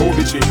 act so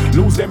bitchy.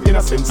 Lose them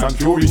innocence and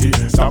purity.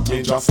 Stop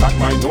major, stop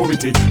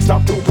minority.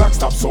 Stop 2 o'clock,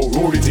 stop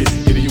sorority.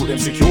 Give the youth them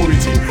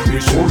security,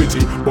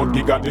 maturity. But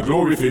he got the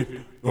glory for.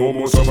 No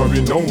more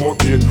suffering, no more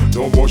pain,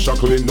 no more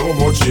shackling, no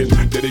more chain.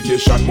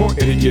 Dedication, more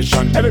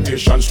education,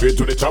 elevation, straight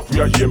to the top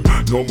we are aim.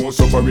 No more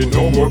suffering,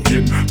 no more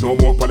pain, no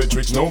more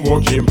politics, no more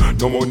game.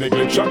 No more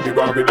neglection, we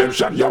want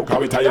redemption. Yo,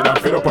 can we tired and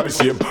fed up on the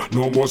same.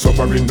 No more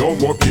suffering, no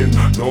more pain,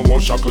 no more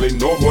shackling,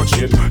 no more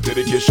chain.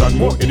 Dedication,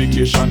 more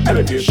education,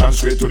 elevation,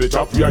 straight to the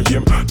top we are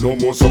aim. No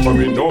more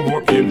suffering, no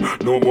more pain,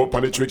 no more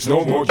politics,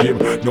 no more game.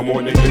 No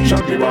more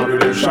neglection, we want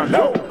redemption.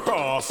 No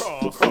cross.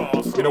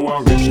 We don't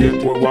want rich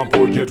get poor, want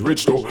poor get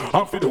rich though.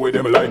 I'm fit the way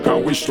them like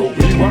and wish to.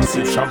 We want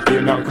sip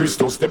champagne and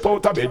crystal. Step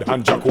out of bed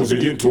and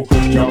jacuzzi into.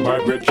 Can't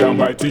buy bread, can't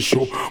buy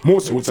tissue.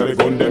 Most suits are the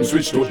gun them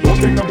switch to. Don't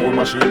take no more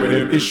machine with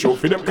them issue.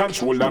 For them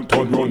control and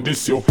turn round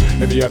this yo.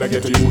 Every other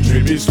get a huge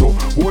release to.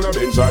 One of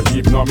them's a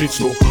heap no mix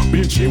to.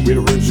 Beachy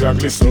with ribs that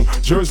glisten.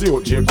 Jersey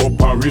or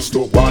Jacob and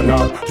Risto. 1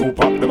 or 2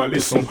 pop them a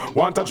listen.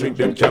 Want to drink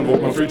them can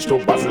open fridge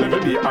to. Basil every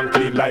day and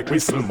clean like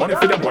whistle. Money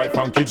for them wife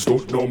and kids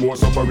too. No more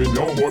suffering,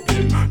 no more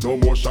pain, no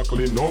more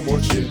shackling, no more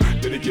chain.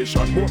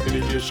 Dedication, more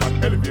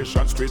dedication,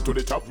 elevation, straight to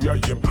the top we are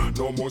aim.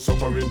 No more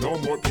suffering, no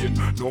more pain,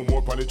 no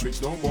more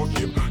politics, no more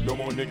game. No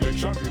more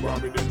neglection, we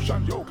want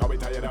redemption. Yo, can we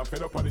tired and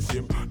fed up on the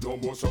same. No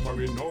more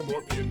suffering, no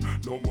more pain,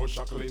 no more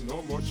shackling,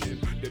 no more chain.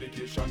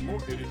 Dedication, more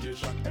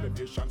dedication,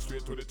 elevation,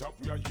 straight to the top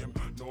we are aim.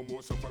 No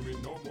more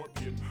suffering, no more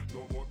pain,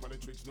 no more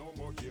politics, no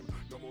more game.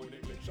 No more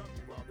neglection,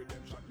 we want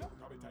redemption. Yo,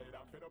 can we tired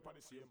and fed up on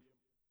the same.